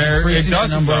odds. It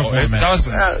doesn't, though. It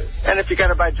doesn't. And if you're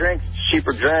going to buy drinks,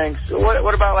 cheaper drinks.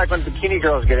 What about like when bikini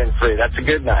girls get in free? That's a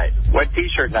good night. Wet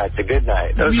T-shirt night's a good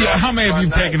night. How many have you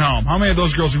taken home? How many of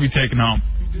those girls have you taken home?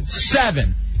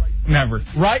 7. Never.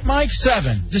 Right, Mike?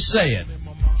 7. Just say it.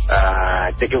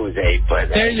 I think it was 8, but...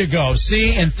 There you go.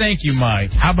 See? And thank you,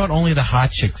 Mike. How about only the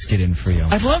hot chicks get in free?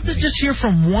 I'd love to just hear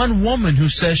from one woman who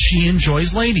says she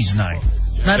enjoys ladies' night.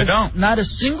 Not a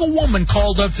single woman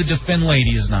called up to defend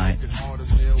ladies' night.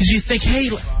 Because you think, hey,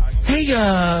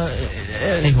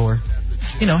 hey, Hey, whore.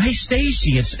 You know, hey,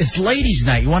 Stacy, it's ladies'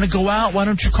 night. You want to go out? Why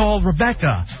don't you call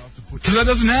Rebecca? Because that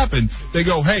doesn't happen. They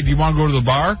go, hey, do you want to go to the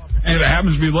bar? And if it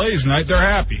happens to be ladies' night, they're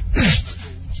happy.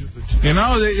 You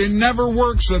know, it never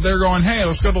works that they're going, hey,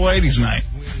 let's go to ladies' night.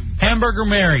 Hamburger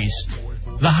Mary's.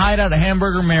 The Hideout at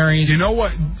Hamburger Mary's. You know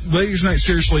what? Ladies' night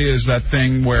seriously is that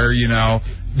thing where, you know,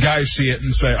 guys see it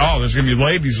and say, oh, there's going to be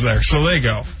ladies there, so they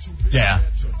go. Yeah.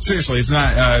 Seriously, it's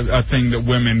not a thing that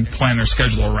women plan their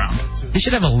schedule around. They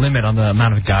should have a limit on the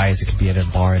amount of guys that could be at a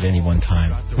bar at any one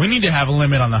time. We need to have a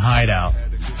limit on the Hideout.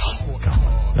 Oh, God.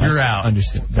 You're out.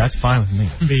 Understood. That's fine with me.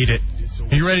 Beat it.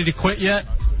 Are you ready to quit yet?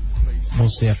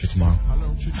 We'll see after tomorrow.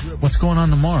 What's going on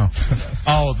tomorrow?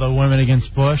 Oh, the women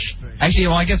against Bush? Actually,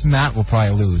 well, I guess Matt will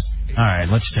probably lose. All right,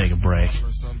 let's take a break.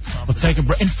 Let's take a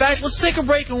break. In fact, let's take a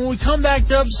break, and when we come back,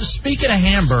 Dubs, speaking of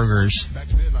hamburgers,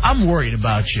 I'm worried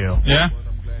about you. Yeah?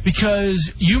 Because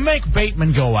you make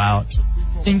Bateman go out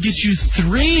and get you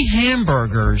 3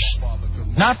 hamburgers,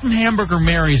 not from Hamburger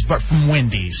Mary's, but from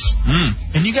Wendy's.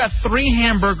 And you got 3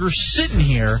 hamburgers sitting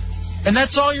here, and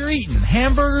that's all you're eating,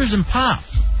 hamburgers and pop.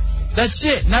 That's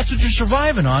it, and that's what you're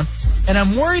surviving on. And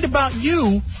I'm worried about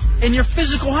you and your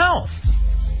physical health.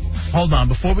 Hold on,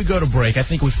 before we go to break, I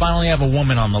think we finally have a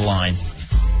woman on the line.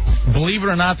 Believe it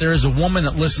or not, there is a woman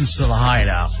that listens to the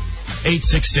Hideout.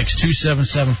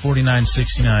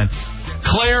 866-277-4969.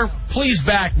 Claire, please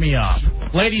back me up.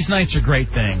 Ladies' nights are great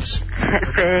things.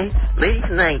 Say,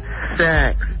 ladies' night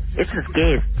sucks. It's as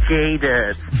gay as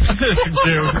J-Dubs.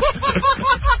 Dude.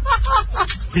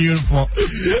 Beautiful.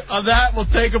 On that, we'll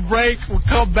take a break. We'll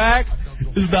come back.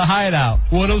 This is the Hideout.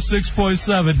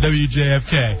 106.7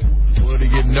 WJFK. What to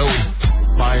get no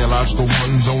biological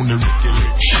ones on the Ricky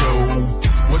Lick show.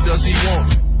 What does he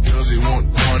want? Does he want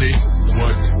money?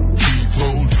 What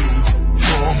people do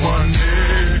for money?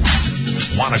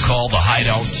 Want to call the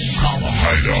Hideout? Call the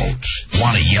Hideout.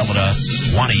 Want to yell at us?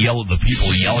 Want to yell at the people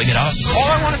yelling at us? All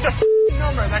I want is a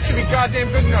number. That should be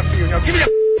goddamn good enough for you. Now give me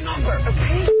a number,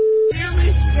 okay? Hear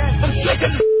me? Yes. I'm sick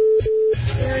of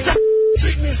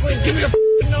treat me this way. Give me a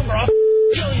number. I'll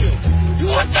kill you. You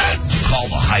want that? Call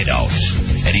the Hideout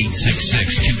at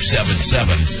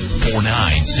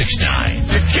 866-277-4969.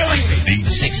 You're killing me.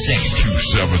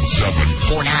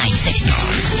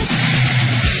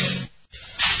 866-277-4969.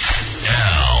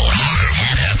 Now,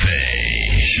 Hefe,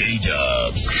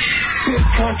 J-Dubs. Big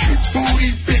country,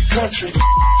 booty, big country.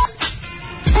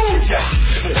 Booyah!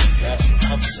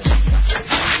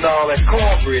 No, that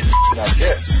cornbread, I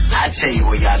guess. I tell you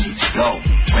where y'all need to go,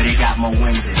 where they got more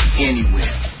women than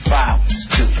anywhere. Flowers,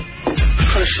 too.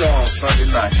 Push on Sunday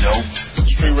night. Nope.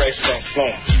 Street races on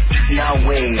Florence. Y'all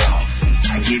way off.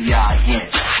 I give y'all a hint.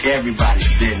 Everybody's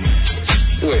business.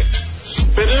 Wait.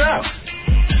 Spit it out.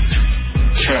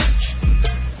 Church.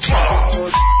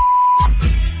 Oh,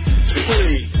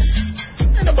 please.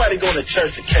 Ain't nobody going to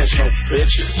church to catch no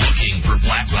bitches. Looking for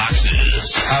black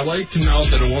boxes. I like to know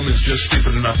that a woman's just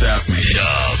stupid enough to ask me.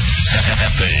 Dubs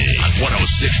Hefe on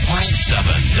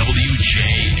 106.7 WJFK.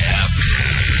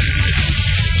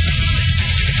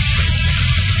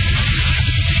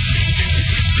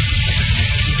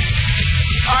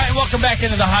 All right, welcome back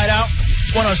into the Hideout.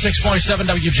 106.7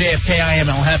 WJFK. I am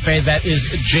El Jefe. That is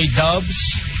J-Dubs.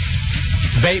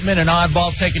 Bateman and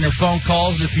Oddball taking your phone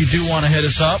calls if you do want to hit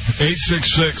us up.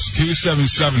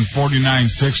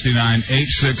 866-277-4969.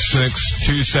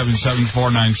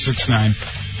 866-277-4969.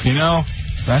 You know,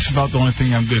 that's about the only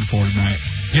thing I'm good for tonight.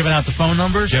 Giving out the phone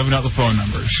numbers? Giving out the phone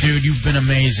numbers. Dude, you've been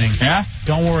amazing. Yeah?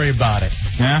 Don't worry about it.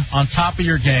 Yeah? On top of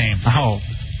your game. Oh,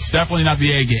 it's definitely not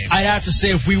the A game. I'd have to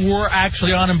say, if we were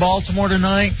actually on in Baltimore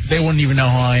tonight, they wouldn't even know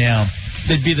who I am.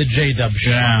 They'd be the J-Dubs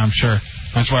show. Yeah, I'm sure.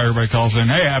 That's why everybody calls in.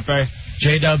 Hey, Hefe.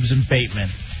 J-Dubs and Bateman.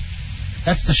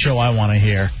 That's the show I want to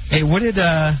hear. Hey, what did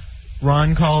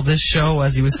Ron call this show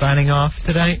as he was signing off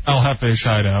tonight? El Jefe's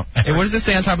Hideout. Hey, what does it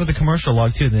say on top of the commercial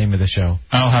log, too, the name of the show?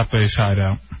 El Jefe's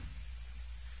Hideout.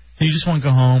 You just want to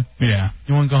go home? Yeah.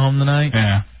 You want to go home tonight?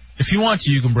 Yeah. If you want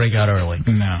to, you can break out early.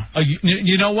 No.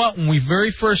 You know what? When we very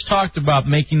first talked about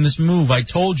making this move, I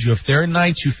told you if there are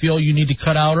nights you feel you need to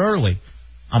cut out early,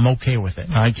 I'm okay with it.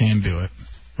 I can't do it.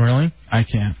 Really? I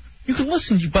can't. You can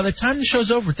listen. By the time the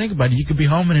show's over, think about it. You could be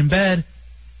home and in bed.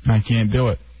 I can't do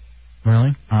it.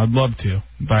 Really? I'd love to,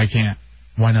 but I can't.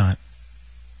 Why not?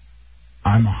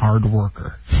 I'm a hard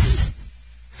worker.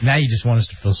 Now you just want us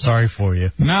to feel sorry for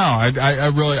you. No, I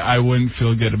really wouldn't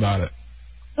feel good about it.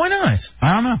 Why not?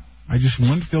 I don't know. I just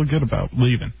wouldn't feel good about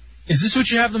leaving. Is this what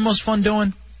you have the most fun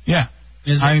doing? Yeah.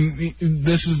 This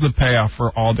is the payoff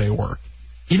for all-day work.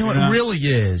 You know, it really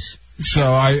is. So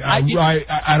I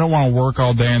don't want to work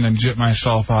all day and then jit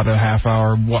myself out a half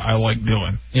hour of what I like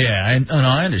doing. Yeah,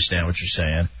 I understand what you're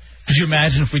saying. Could you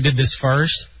imagine if we did this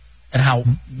first and how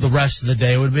the rest of the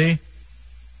day would be?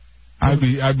 I'd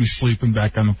be sleeping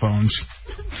back on the phones.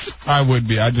 I would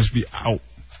be. I'd just be out.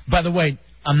 By the way,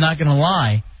 I'm not going to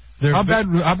lie. How bad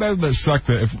would that suck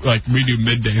that if we do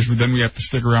middays, but then we have to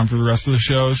stick around for the rest of the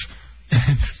shows?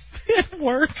 It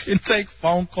works and take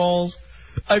phone calls.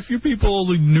 If you people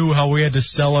only knew how we had to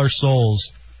sell our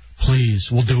souls. Please,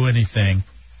 we'll do anything.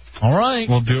 All right.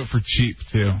 We'll do it for cheap,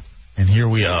 too. And here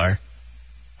we are.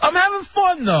 I'm having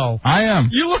fun, though. I am.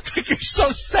 You look like you're so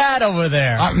sad over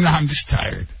there. I'm just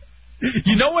tired.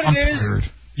 You know what it is? Tired.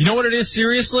 You know what it is,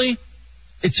 seriously?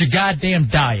 It's your goddamn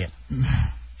diet.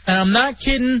 And I'm not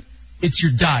kidding. It's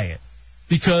your diet.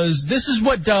 Because this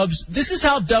is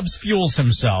how Dubs fuels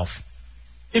himself.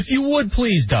 If you would,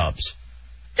 please, Dubs,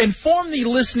 inform the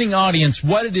listening audience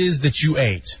what it is that you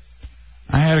ate.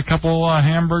 I had a couple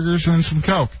hamburgers and some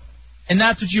Coke. And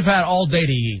that's what you've had all day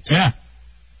to eat? Yeah.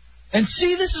 And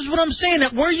see, this is what I'm saying.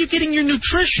 Where are you getting your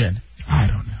nutrition? I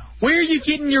don't know. Where are you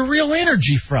getting your real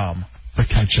energy from? The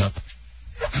ketchup.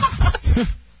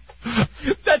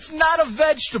 That's not a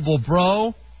vegetable,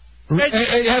 bro.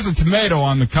 It has a tomato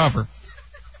on the cover.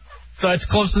 So it's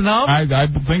close enough? I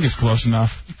think it's close enough.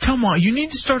 Come on, you need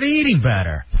to start eating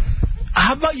better.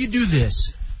 How about you do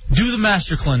this? Do the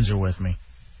Master Cleanser with me.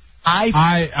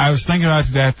 I was thinking about it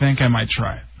today. I think I might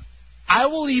try it. I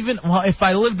will even, if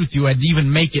I lived with you, I'd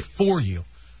even make it for you.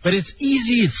 But it's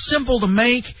easy, it's simple to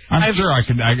make. I'm sure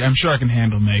I can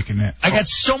handle making it. I got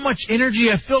so much energy,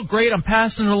 I feel great. I'm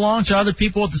passing it along to other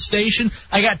people at the station.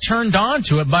 I got turned on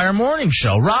to it by our morning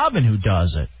show, Robin, who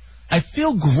does it. I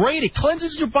feel great. It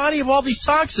cleanses your body of all these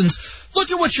toxins. Look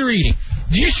at what you're eating.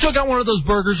 Do you still got one of those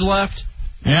burgers left?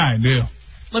 Yeah, I do.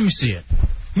 Let me see it.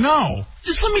 No.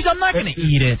 Just let me see. I'm not going to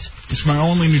eat it. It's my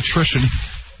only nutrition.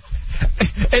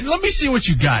 And let me see what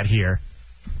you got here.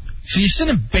 So you're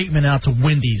sending Bateman out to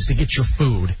Wendy's to get your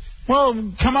food.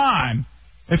 Well, come on.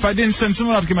 If I didn't send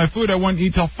someone out to get my food, I wouldn't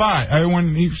eat till 5. I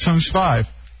wouldn't eat since 5.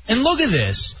 And look at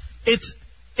this. It's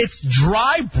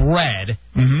dry bread.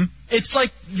 Mm-hmm. It's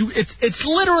like it's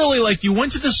literally like you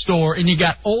went to the store and you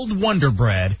got Old Wonder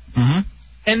bread. Mm-hmm.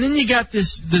 And then you got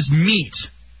this meat,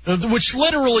 which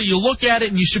literally you look at it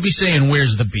and you should be saying,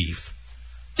 "Where's the beef?"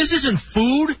 This isn't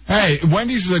food. Hey,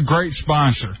 Wendy's is a great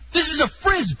sponsor. This is a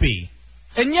Frisbee.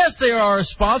 And yes, they are a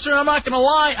sponsor, and I'm not going to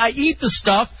lie, I eat the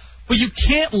stuff, but you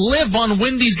can't live on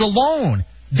Wendy's alone.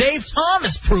 Dave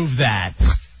Thomas proved that.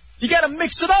 You got to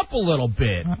mix it up a little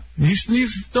bit. He's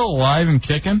still alive and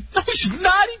kicking? No, he's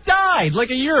not. He died like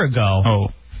a year ago.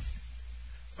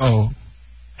 Oh.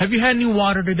 Have you had any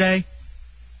water today?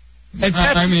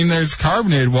 I mean, there's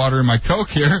carbonated water in my Coke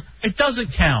here. It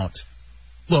doesn't count.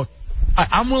 Look,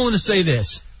 I'm willing to say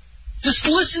this. Just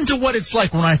listen to what it's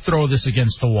like when I throw this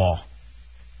against the wall.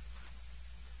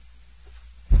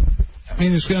 I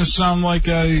mean, it's going to sound like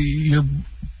you're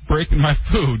breaking my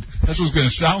food. That's what it's going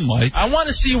to sound like. I want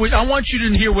you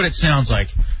to hear what it sounds like.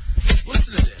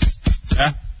 Listen to this.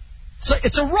 Yeah?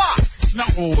 It's a rock. No,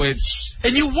 it's...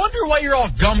 And you wonder why you're all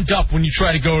gummed up when you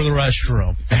try to go to the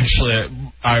restroom.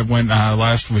 Actually, I went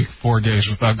last week 4 days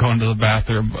without going to the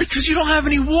bathroom. Because you don't have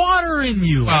any water in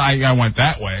you. Well, I went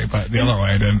that way, but the other way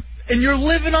I didn't. And you're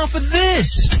living off of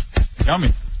this.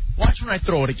 Yummy. Watch when I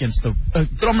throw it against the... I'm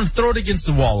going to throw it against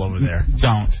the wall over there.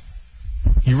 Don't.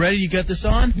 You ready? You got this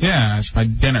on? Yeah, it's my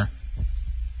dinner.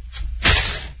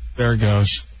 There it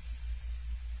goes.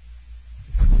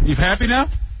 You happy now?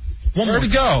 Where'd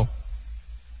it go?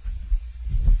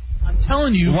 I'm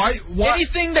telling you,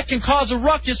 anything that can cause a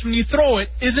ruckus when you throw it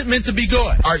isn't meant to be good.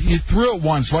 All right, you threw it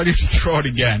once. Why did you throw it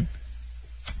again?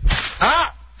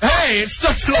 Ah! Hey, it's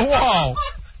stuck to the wall.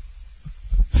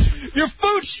 Your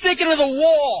food's sticking to the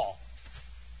wall.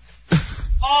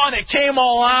 Oh, and it came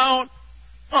all out.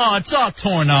 Oh, it's all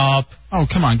torn up. Oh,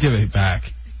 come on, give it back.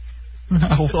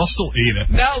 I'll still eat it.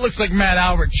 Now it looks like Matt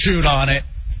Albert chewed on it.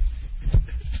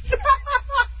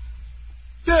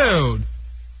 Dude.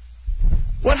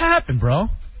 What happened, bro?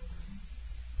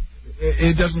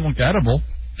 It doesn't look edible.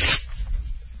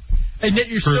 And yet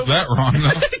you're still... that wrong,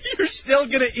 though. You're still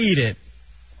going to eat it.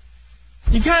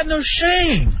 You got no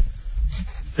shame.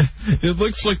 It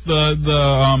looks like the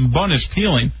bun is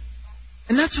peeling.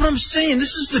 And that's what I'm saying. This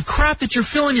is the crap that you're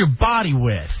filling your body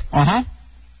with. Uh-huh.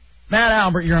 Matt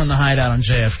Albert, you're on the Hideout on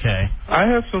JFK. I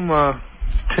have some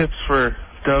tips for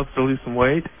Dubs to lose some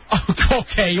weight.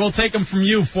 Okay, we'll take them from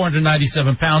you,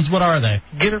 497 pounds. What are they?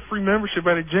 Get a free membership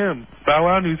at a gym. Bow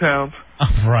Wow Newshounds.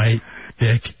 All right,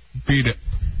 dick. Beat it.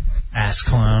 Ass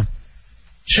clown.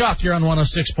 Chuck, you're on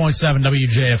 106.7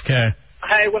 WJFK.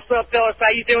 Hey, what's up, fellas?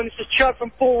 How you doing? This is Chuck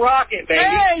from Full Rockin', baby.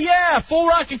 Hey, yeah, Full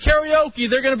Rockin' Karaoke.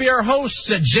 They're going to be our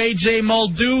hosts at J.J.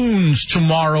 Muldoon's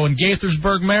tomorrow in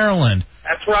Gaithersburg, Maryland.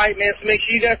 That's right, man. So make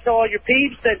sure you guys tell all your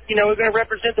peeps that, we're going to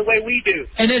represent the way we do.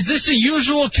 And is this a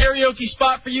usual karaoke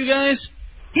spot for you guys?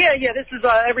 Yeah, this is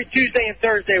every Tuesday and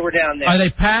Thursday we're down there. Are they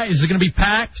packed? Is it going to be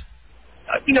packed?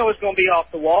 It's going to be off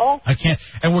the wall. I can't.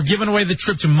 And we're giving away the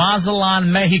trip to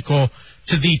Mazatlan, Mexico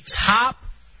to the top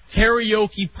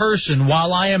karaoke person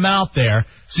while I am out there.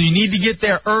 So you need to get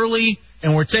there early,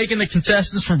 and we're taking the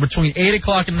contestants from between 8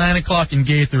 o'clock and 9 o'clock in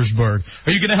Gaithersburg.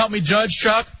 Are you going to help me judge,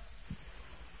 Chuck?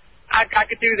 I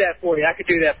could do that for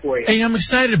you. Hey, I'm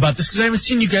excited about this because I haven't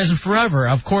seen you guys in forever.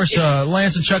 Of course,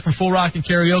 Lance and Chuck from Full Rockin'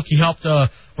 Karaoke helped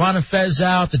Ron and Fez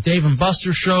out, the Dave and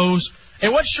Buster shows. Hey,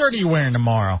 what shirt are you wearing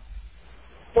tomorrow?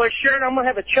 What shirt? I'm going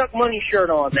to have a Chuck Money shirt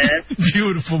on, man.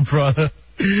 Beautiful, brother.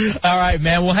 All right,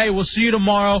 man. Well, hey, we'll see you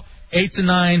tomorrow, 8 to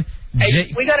 9.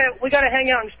 Hey, we gotta hang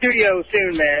out in the studio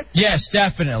soon, man. Yes,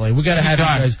 definitely. We gotta have you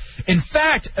guys. In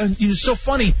fact, it's so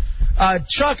funny,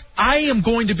 Chuck. I am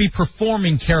going to be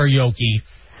performing karaoke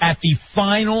at the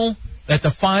finals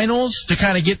to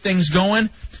kind of get things going.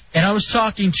 And I was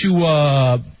talking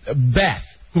to Beth,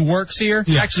 who works here.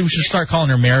 Yeah. Actually, we should start calling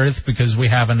her Meredith because we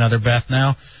have another Beth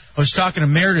now. I was talking to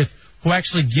Meredith, who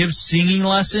actually gives singing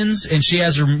lessons, and she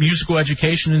has her musical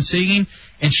education in singing,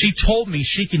 and she told me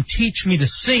she can teach me to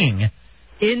sing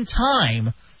in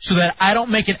time so that I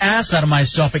don't make an ass out of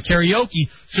myself at karaoke,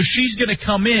 so she's going to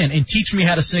come in and teach me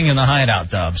how to sing in the Hideout,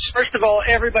 Dubs. First of all,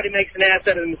 everybody makes an ass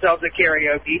out of themselves at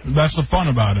karaoke. That's the fun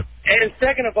about it. And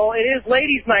second of all, it is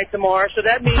ladies' night tomorrow, so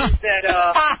that means that,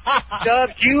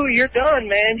 Dubs, you're done,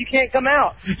 man. You can't come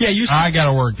out. Yeah, I got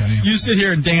to work anyway. You sit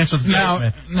here and dance with me.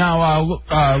 Now,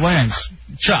 Lance.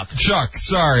 Chuck,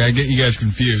 sorry, I get you guys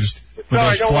confused.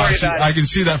 Sorry, don't worry about it. I can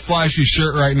see that flashy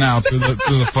shirt right now through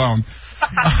the phone.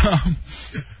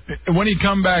 When you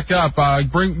come back up,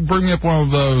 bring me up one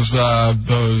of those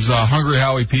Hungry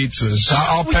Howie pizzas.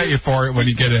 I'll pay you for it when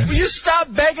you get in. Will you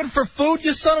stop begging for food,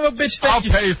 you son of a bitch? I'll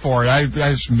pay for it. I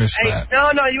just missed that.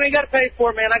 No, you ain't got to pay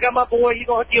for it, man. I got my boy. You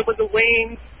gonna deal with the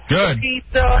wings, good, the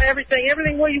pizza,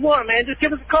 everything what you want, man. Just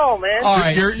give us a call, man. All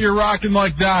right, you're rocking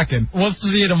like docking. We'll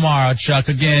see you tomorrow, Chuck.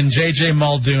 Again, J.J.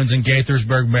 Muldoon's in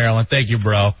Gaithersburg, Maryland. Thank you,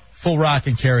 bro. Full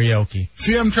Rockin' Karaoke.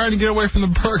 See, I'm trying to get away from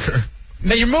the burger.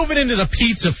 Now you're moving into the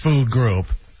pizza food group.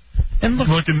 And look,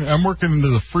 I'm working into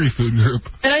the free food group.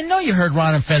 And I know you heard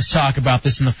Ron and Fez talk about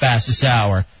this in the fastest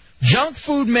hour. Junk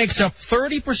food makes up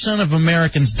 30% of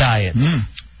Americans' diets.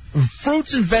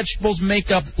 Fruits and vegetables make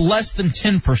up less than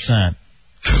 10%.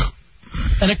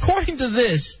 And according to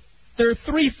this, there are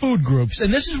 3 food groups,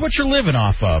 and this is what you're living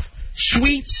off of.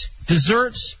 Sweets,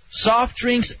 desserts, soft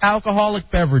drinks,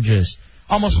 alcoholic beverages.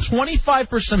 Almost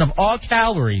 25% of all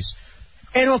calories.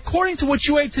 And according to what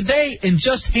you ate today in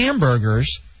just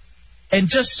hamburgers and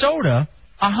just soda,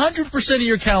 100% of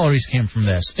your calories came from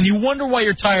this. And you wonder why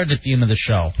you're tired at the end of the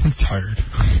show. I'm tired.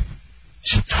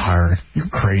 So tired. You're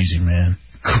crazy, man.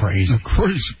 Crazy. I'm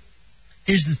crazy.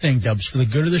 Here's the thing, Dubs. For the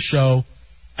good of the show,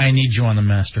 I need you on the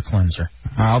Master Cleanser.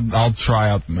 I'll try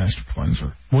out the Master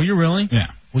Cleanser. Will you really? Yeah.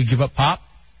 Will you give up pop?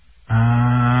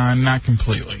 Not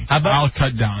completely. I'll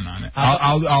cut down on it.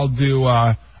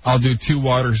 I'll do 2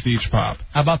 waters to each pop.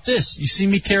 How about this? You see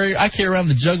me I carry around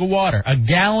the jug of water. A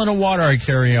gallon of water I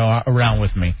carry around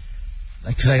with me.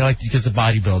 Because the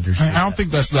bodybuilders I don't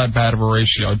think that's that bad of a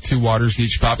ratio. 2 waters to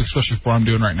each pop, especially for what I'm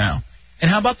doing right now. And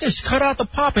how about this? Cut out the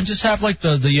pop and just have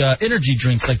the energy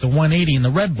drinks like the 180 and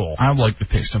the Red Bull. I like the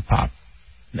taste of pop.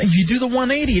 If you do the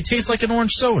 180, it tastes like an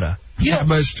orange soda. Yeah,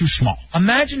 but it's too small.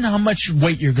 Imagine how much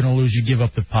weight you're going to lose you give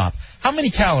up the pop. How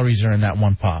many calories are in that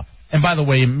one pop? And by the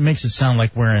way, it makes it sound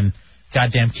like we're in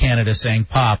goddamn Canada saying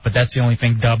pop, but that's the only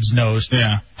thing Dubs knows.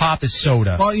 Yeah. Pop is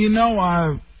soda.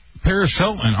 Well, Paris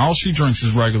Hilton, all she drinks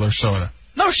is regular soda.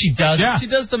 No, she doesn't. Yeah. She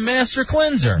does the Master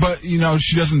Cleanser. But,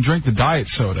 she doesn't drink the diet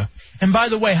soda. And by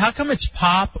the way, how come it's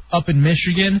pop up in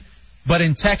Michigan, but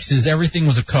in Texas everything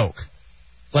was a Coke?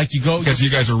 Like you go... Because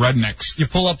you guys are rednecks. You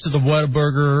pull up to the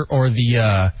Whataburger or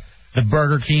the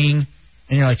Burger King,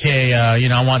 and you're like, hey, I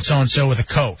want so-and-so with a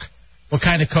Coke. What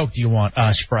kind of Coke do you want?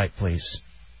 Sprite, please.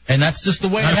 And that's just the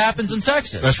way it happens in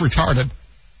Texas. That's retarded.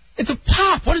 It's a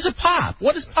pop. What is a pop?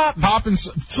 What is pop? Pop and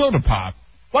soda pop.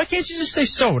 Why can't you just say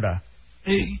soda?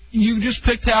 You just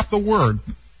picked half the word.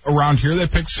 Around here, they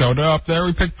pick soda. Up there,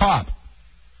 we pick pop.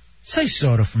 Say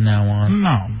soda from now on.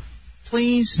 No.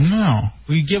 Please? No.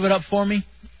 Will you give it up for me?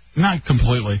 Not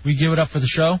completely. Will you give it up for the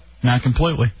show? Not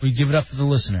completely. Will you give it up for the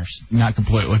listeners? Not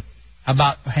completely. How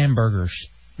about hamburgers?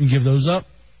 You give those up?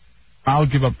 I'll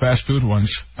give up fast food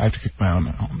once. I have to cook my own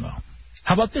at home, though.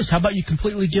 How about this? How about you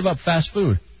completely give up fast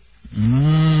food?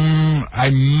 I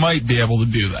might be able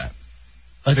to do that.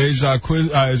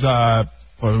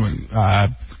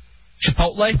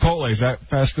 Chipotle? Chipotle, is that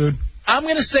fast food? I'm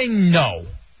going to say no.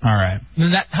 All right.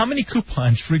 How many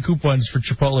free coupons for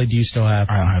Chipotle do you still have?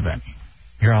 I don't have any.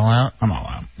 You're all out? I'm all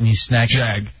out. And you snack?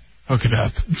 Jag, hook it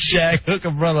up. Jag, hook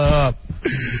a brother up.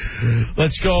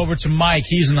 Let's go over to Mike.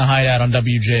 He's in the Hideout on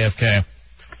WJFK.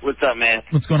 What's up, man?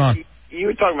 What's going on? You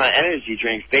were talking about energy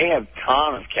drinks. They have a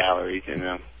ton of calories in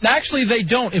them. Actually, they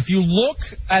don't. If you look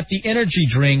at the energy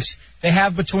drinks, they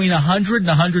have between 100 and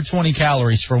 120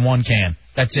 calories for one can.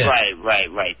 That's it.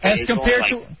 Right. As compared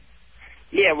to...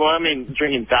 Yeah, well, I mean,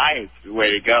 drinking diet's the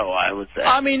way to go, I would say.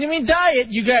 I mean, diet,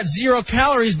 you got 0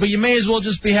 calories, but you may as well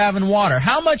just be having water.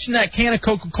 How much in that can of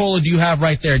Coca-Cola do you have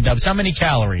right there, Dubs? How many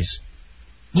calories?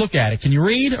 Look at it. Can you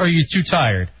read, or are you too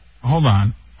tired? Hold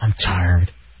on. I'm tired.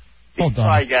 Hold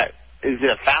on. Is it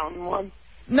a fountain one?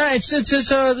 No, it's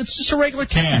just a regular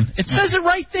can. It says it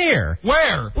right there.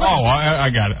 Where? Oh,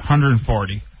 I got it.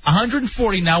 140.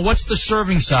 140. Now, what's the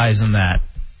serving size in that?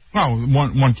 Oh,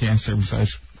 one can serving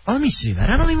size. Oh, let me see that.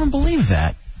 I don't even believe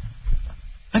that.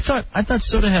 I thought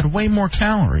soda had way more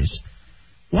calories.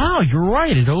 Wow, you're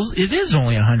right. It is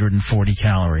only 140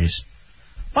 calories.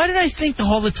 Why did I think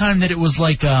all the time that it was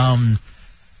like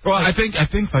Well, I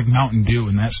think like Mountain Dew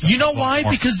and that stuff. You know why?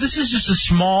 Because this is just a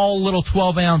small little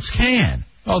 12-ounce can.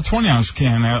 Well, a 20-ounce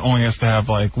can only has to have,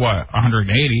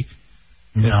 180.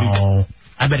 No.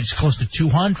 I bet it's close to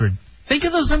 200. Think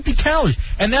of those empty calories.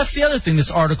 And that's the other thing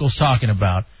this article's talking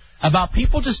about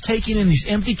people just taking in these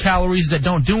empty calories that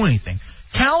don't do anything.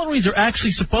 Calories are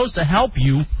actually supposed to help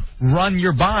you run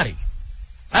your body.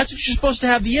 That's what you're supposed to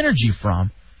have the energy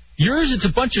from. Yours, it's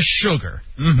a bunch of sugar.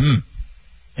 Mm-hmm.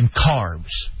 And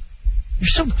carbs. You're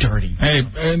so dirty. Hey,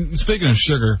 and speaking of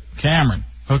sugar, Cameron,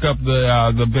 hook up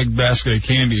the big basket of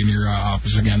candy in your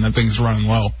office again. That thing's running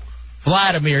low.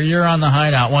 Vladimir, you're on the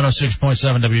Hideout,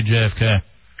 106.7 WJFK.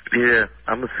 Yeah,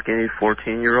 I'm a skinny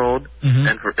 14-year-old,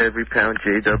 and for every pound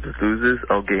J-Dubs loses,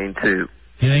 I'll gain 2.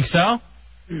 You think so?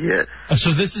 Yes.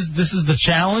 So this is the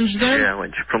challenge then?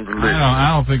 Challenge from the list.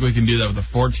 I don't think we can do that with a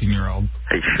 14-year-old.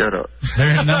 Hey, shut up. There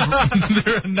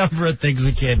are a number of things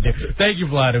we can't do. Thank you,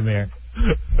 Vladimir.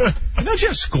 Don't you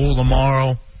have school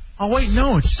tomorrow? Oh, wait,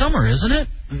 no, it's summer, isn't it?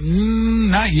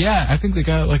 Not yet. I think they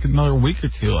got another week or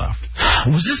 2 left.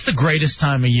 Was this the greatest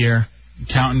time of year?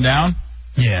 Counting down?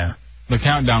 Yeah. The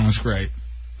countdown was great.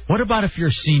 What about if you're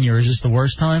a senior? Is this the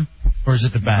worst time? Or is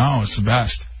it the best? No, it's the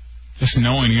best. Just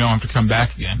knowing you don't have to come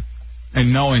back again.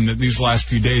 And knowing that these last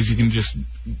few days you can just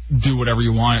do whatever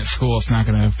you want at school. It's not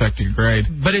going to affect your grade.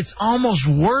 But it's almost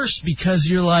worse because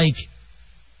you're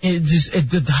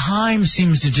the time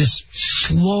seems to just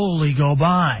slowly go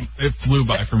by. It flew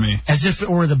by for me. As if it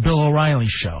were the Bill O'Reilly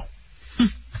show.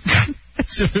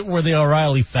 As if it were the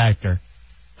O'Reilly Factor.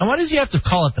 And why does he have to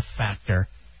call it the Factor?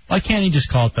 Why can't he just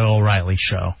call it the O'Reilly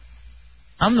show?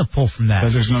 I'm the pull from that.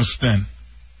 Because there's no spin.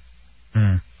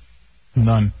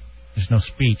 None. There's no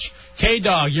speech.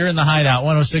 K-Dog, you're in the Hideout,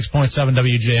 106.7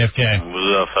 WJFK.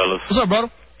 What's up, fellas? What's up, brother?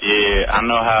 Yeah, I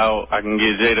know how I can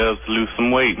get J-Dubs to lose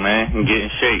some weight, man, and get in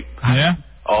shape. Yeah?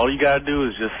 All you got to do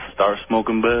is just start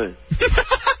smoking bud.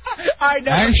 I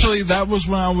know. Actually, that was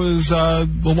when I was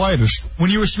the lightest.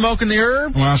 When you were smoking the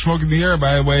herb? When I was smoking the herb,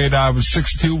 I was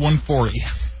 6'2", 140.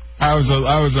 I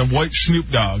was a white Snoop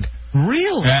Dogg.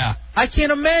 Really? Yeah. I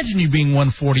can't imagine you being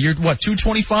 140. You're,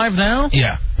 225 now?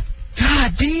 Yeah.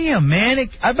 God damn, man.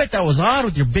 I bet that was odd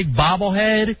with your big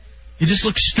bobblehead. You just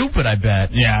look stupid, I bet.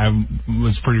 Yeah, I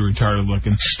was pretty retarded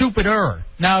looking. Stupider.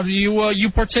 Now, do you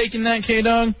partake in that,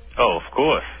 K-Dog? Oh, of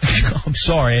course. I'm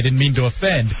sorry, I didn't mean to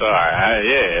offend.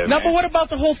 Sorry, yeah. No, but what about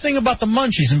the whole thing about the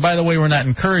munchies? And by the way, we're not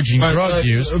encouraging drug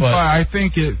use. But I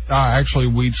think it actually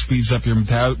weed speeds up your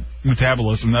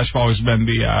metabolism. That's always been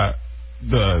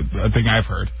the thing I've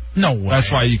heard. No way.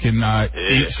 That's why you can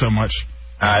eat so much.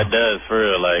 It does, for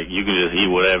real. You can just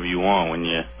eat whatever you want when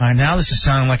you... All right, now this is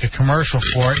sounding like a commercial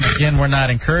for it. And again, we're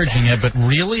not encouraging it, but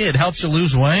really? It helps you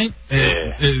lose weight?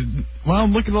 Yeah. Well,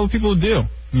 look at all the people who do.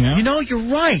 You know,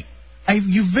 you're right.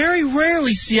 You very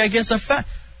rarely see, I guess,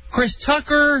 Chris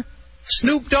Tucker,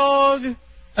 Snoop Dogg.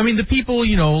 I mean, the people,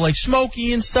 like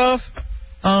Smokey and stuff.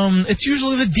 It's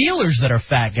usually the dealers that are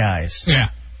fat guys. Yeah,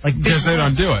 because they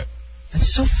don't do it.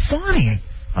 That's so funny.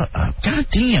 God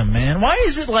damn, man. Why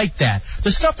is it like that?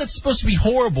 The stuff that's supposed to be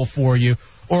horrible for you,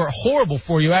 or horrible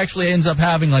for you, actually ends up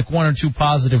having 1 or 2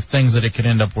 positive things that it could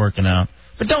end up working out.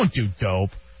 But don't do dope.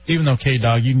 Even though,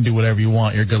 K-Dog, you can do whatever you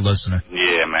want. You're a good listener.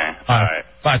 Yeah, man. All right.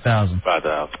 5,000.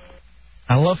 5,000.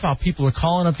 I love how people are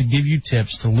calling up to give you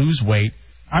tips to lose weight.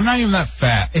 I'm not even that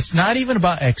fat. It's not even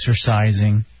about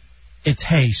exercising. It's,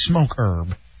 hey, smoke herb.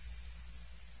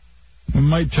 We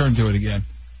might turn to it again.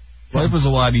 Life was a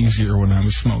lot easier when I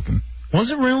was smoking.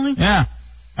 Was it really? Yeah.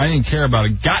 I didn't care about a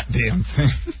goddamn thing.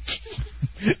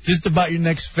 Just about your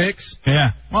next fix?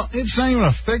 Yeah. Well, it's not even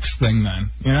a fix thing then.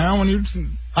 You know, when you're...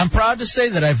 I'm proud to say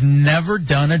that I've never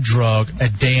done a drug a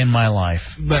day in my life.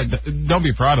 Don't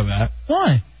be proud of that.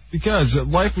 Why? Because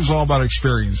life is all about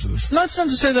experiences. No, it's not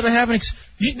to say that I haven't...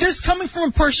 This coming from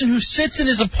a person who sits in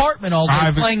his apartment all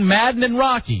day playing Madden and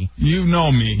Rocky. You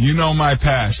know me. You know my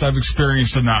past. I've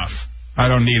experienced enough. I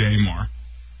don't need any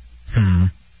more.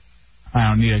 I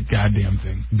don't need a goddamn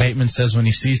thing. Bateman says when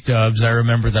he sees Dubs, I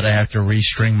remember that I have to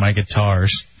restring my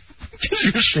guitars. Because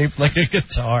you're shaped like a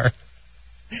guitar.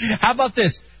 How about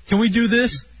this? Can we do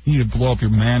this? You need to blow up your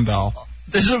man doll.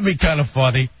 This would be kind of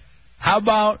funny. How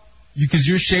about, because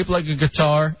you're shaped like a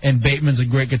guitar and Bateman's a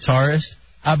great guitarist,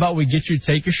 how about we get you to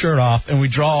take your shirt off and we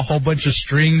draw a whole bunch of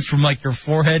strings from like your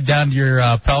forehead down to your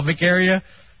pelvic area,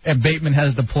 and Bateman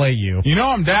has to play you. You know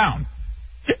I'm down.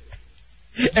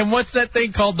 And what's that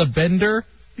thing called, the bender?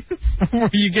 where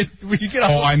you get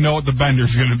all I know what the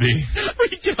bender's going to be. Where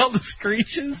you get all the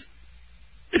screeches?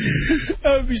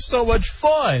 That would be so much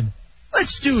fun.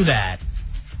 Let's do that.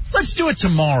 Let's do it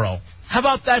tomorrow. How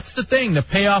about that's the thing, the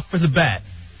payoff for the bet?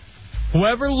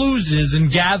 Whoever loses in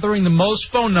gathering the most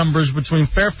phone numbers between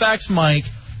Fairfax Mike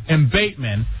and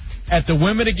Bateman at the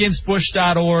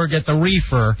womenagainstbush.org at the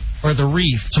Reefer, or the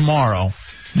Reef, tomorrow.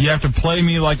 You have to play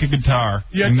me like a guitar,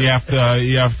 and you have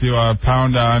to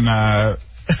pound on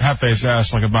Hefe's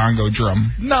ass like a bongo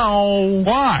drum. No.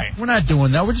 Why? We're not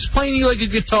doing that. We're just playing you like a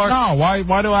guitar. No,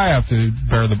 why do I have to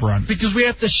bear the brunt? Because we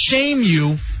have to shame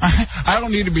you. I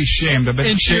don't need to be shamed. I've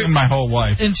been shamed my whole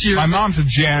life. My mom's a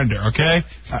janitor, okay?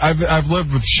 I've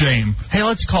lived with shame. Hey,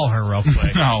 let's call her real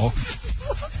quick. No.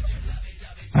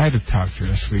 I had to talk to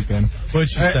her this weekend. What'd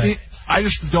she say? I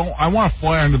just don't... I want to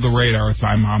fly under the radar with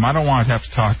my mom. I don't want to have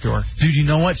to talk to her. Dude, you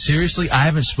know what? Seriously, I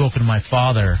haven't spoken to my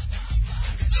father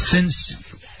since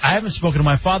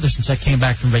I came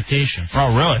back from vacation.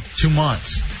 Oh, really? 2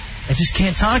 months. I just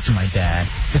can't talk to my dad.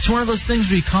 It's one of those things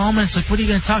where you call him and it's like, what are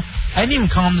you going to talk? I didn't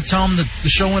even call him to tell him that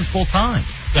the show went full time.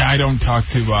 Yeah, I don't talk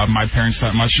to my parents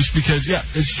that much just because, yeah,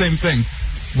 it's the same thing.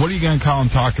 What are you going to call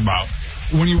and talk about?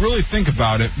 When you really think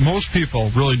about it, most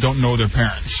people really don't know their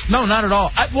parents. No, not at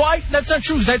all. That's not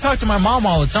true, because I talk to my mom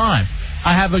all the time.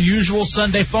 I have a usual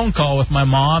Sunday phone call with my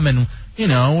mom, and, you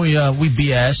know, we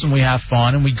BS and we have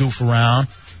fun and we goof around.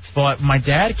 But my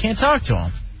dad, can't talk to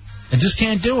him. I just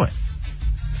can't do it.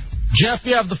 Jeff,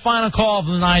 you have the final call of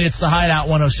the night. It's the Hideout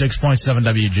 106.7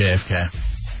 WJFK.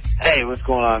 Hey, what's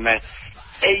going on, man?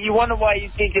 Hey, you wonder why you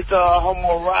think it's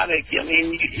homoerotic. I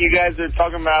mean, you guys are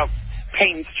talking about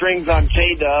painting strings on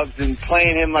J-Dubs and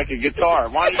playing him like a guitar.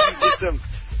 Why don't you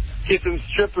get some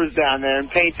strippers down there and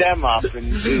paint them up?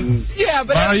 Yeah,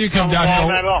 but why don't you come down here?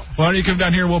 Why don't you come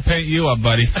down here? We'll paint you up,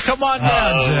 buddy. Come on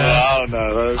down, Jeff.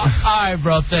 No. All right,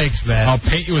 bro. Thanks, man. I'll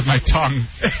paint you with my tongue.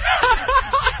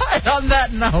 On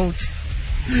that note,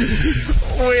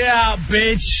 we out,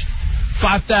 bitch.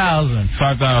 5,000.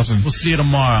 5,000. We'll see you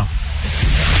tomorrow.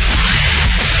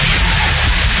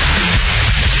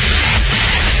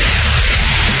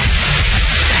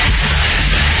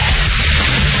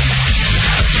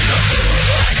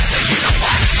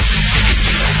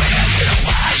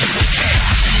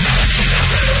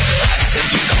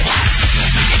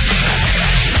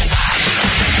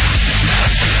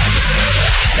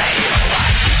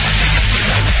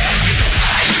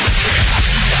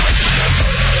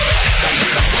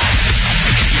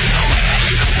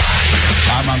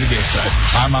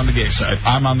 I'm on the gay side.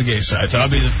 I'm on the gay side.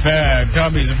 Tubby's a fag.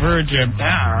 Tubby's a virgin.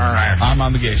 I'm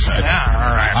on the gay side.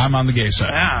 I'm on the gay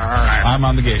side. I'm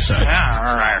on the gay side.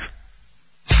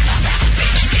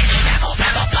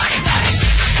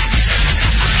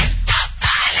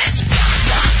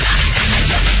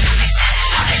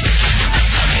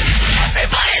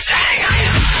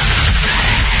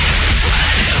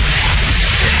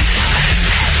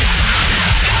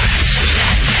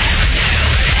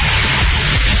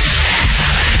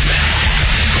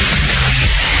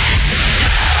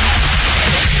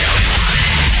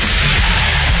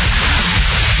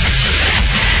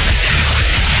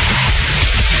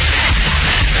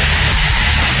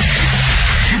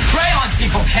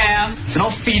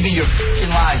 Don't feed me your f***ing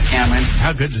lies, Cameron.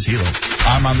 How good does he look?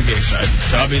 I'm on the gay side.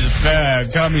 Tubby's a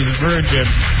fag. Tubby's a virgin.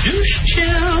 Douche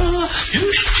chill.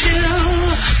 Douche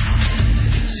chill.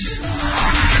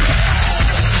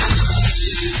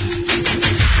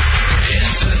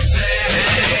 It's the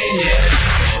thing, yeah.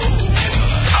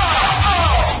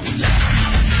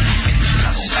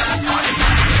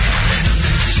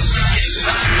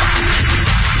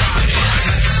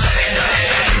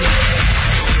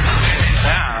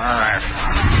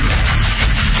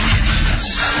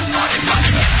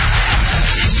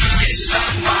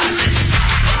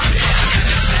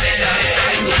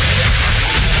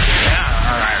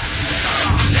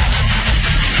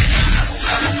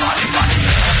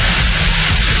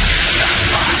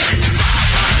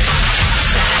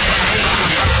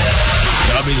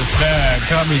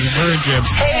 was very good.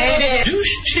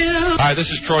 Hi,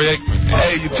 this is Troy Aikman.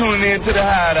 Hey, you're tuning in to the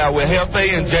Hideout with Hefe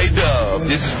and J-Dub.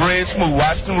 This is Red Smooth,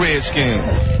 Washington Redskins.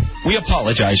 We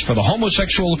apologize for the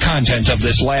homosexual content of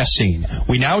this last scene.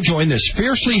 We now join this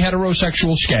fiercely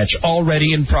heterosexual sketch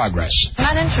already in progress.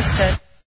 Not interested.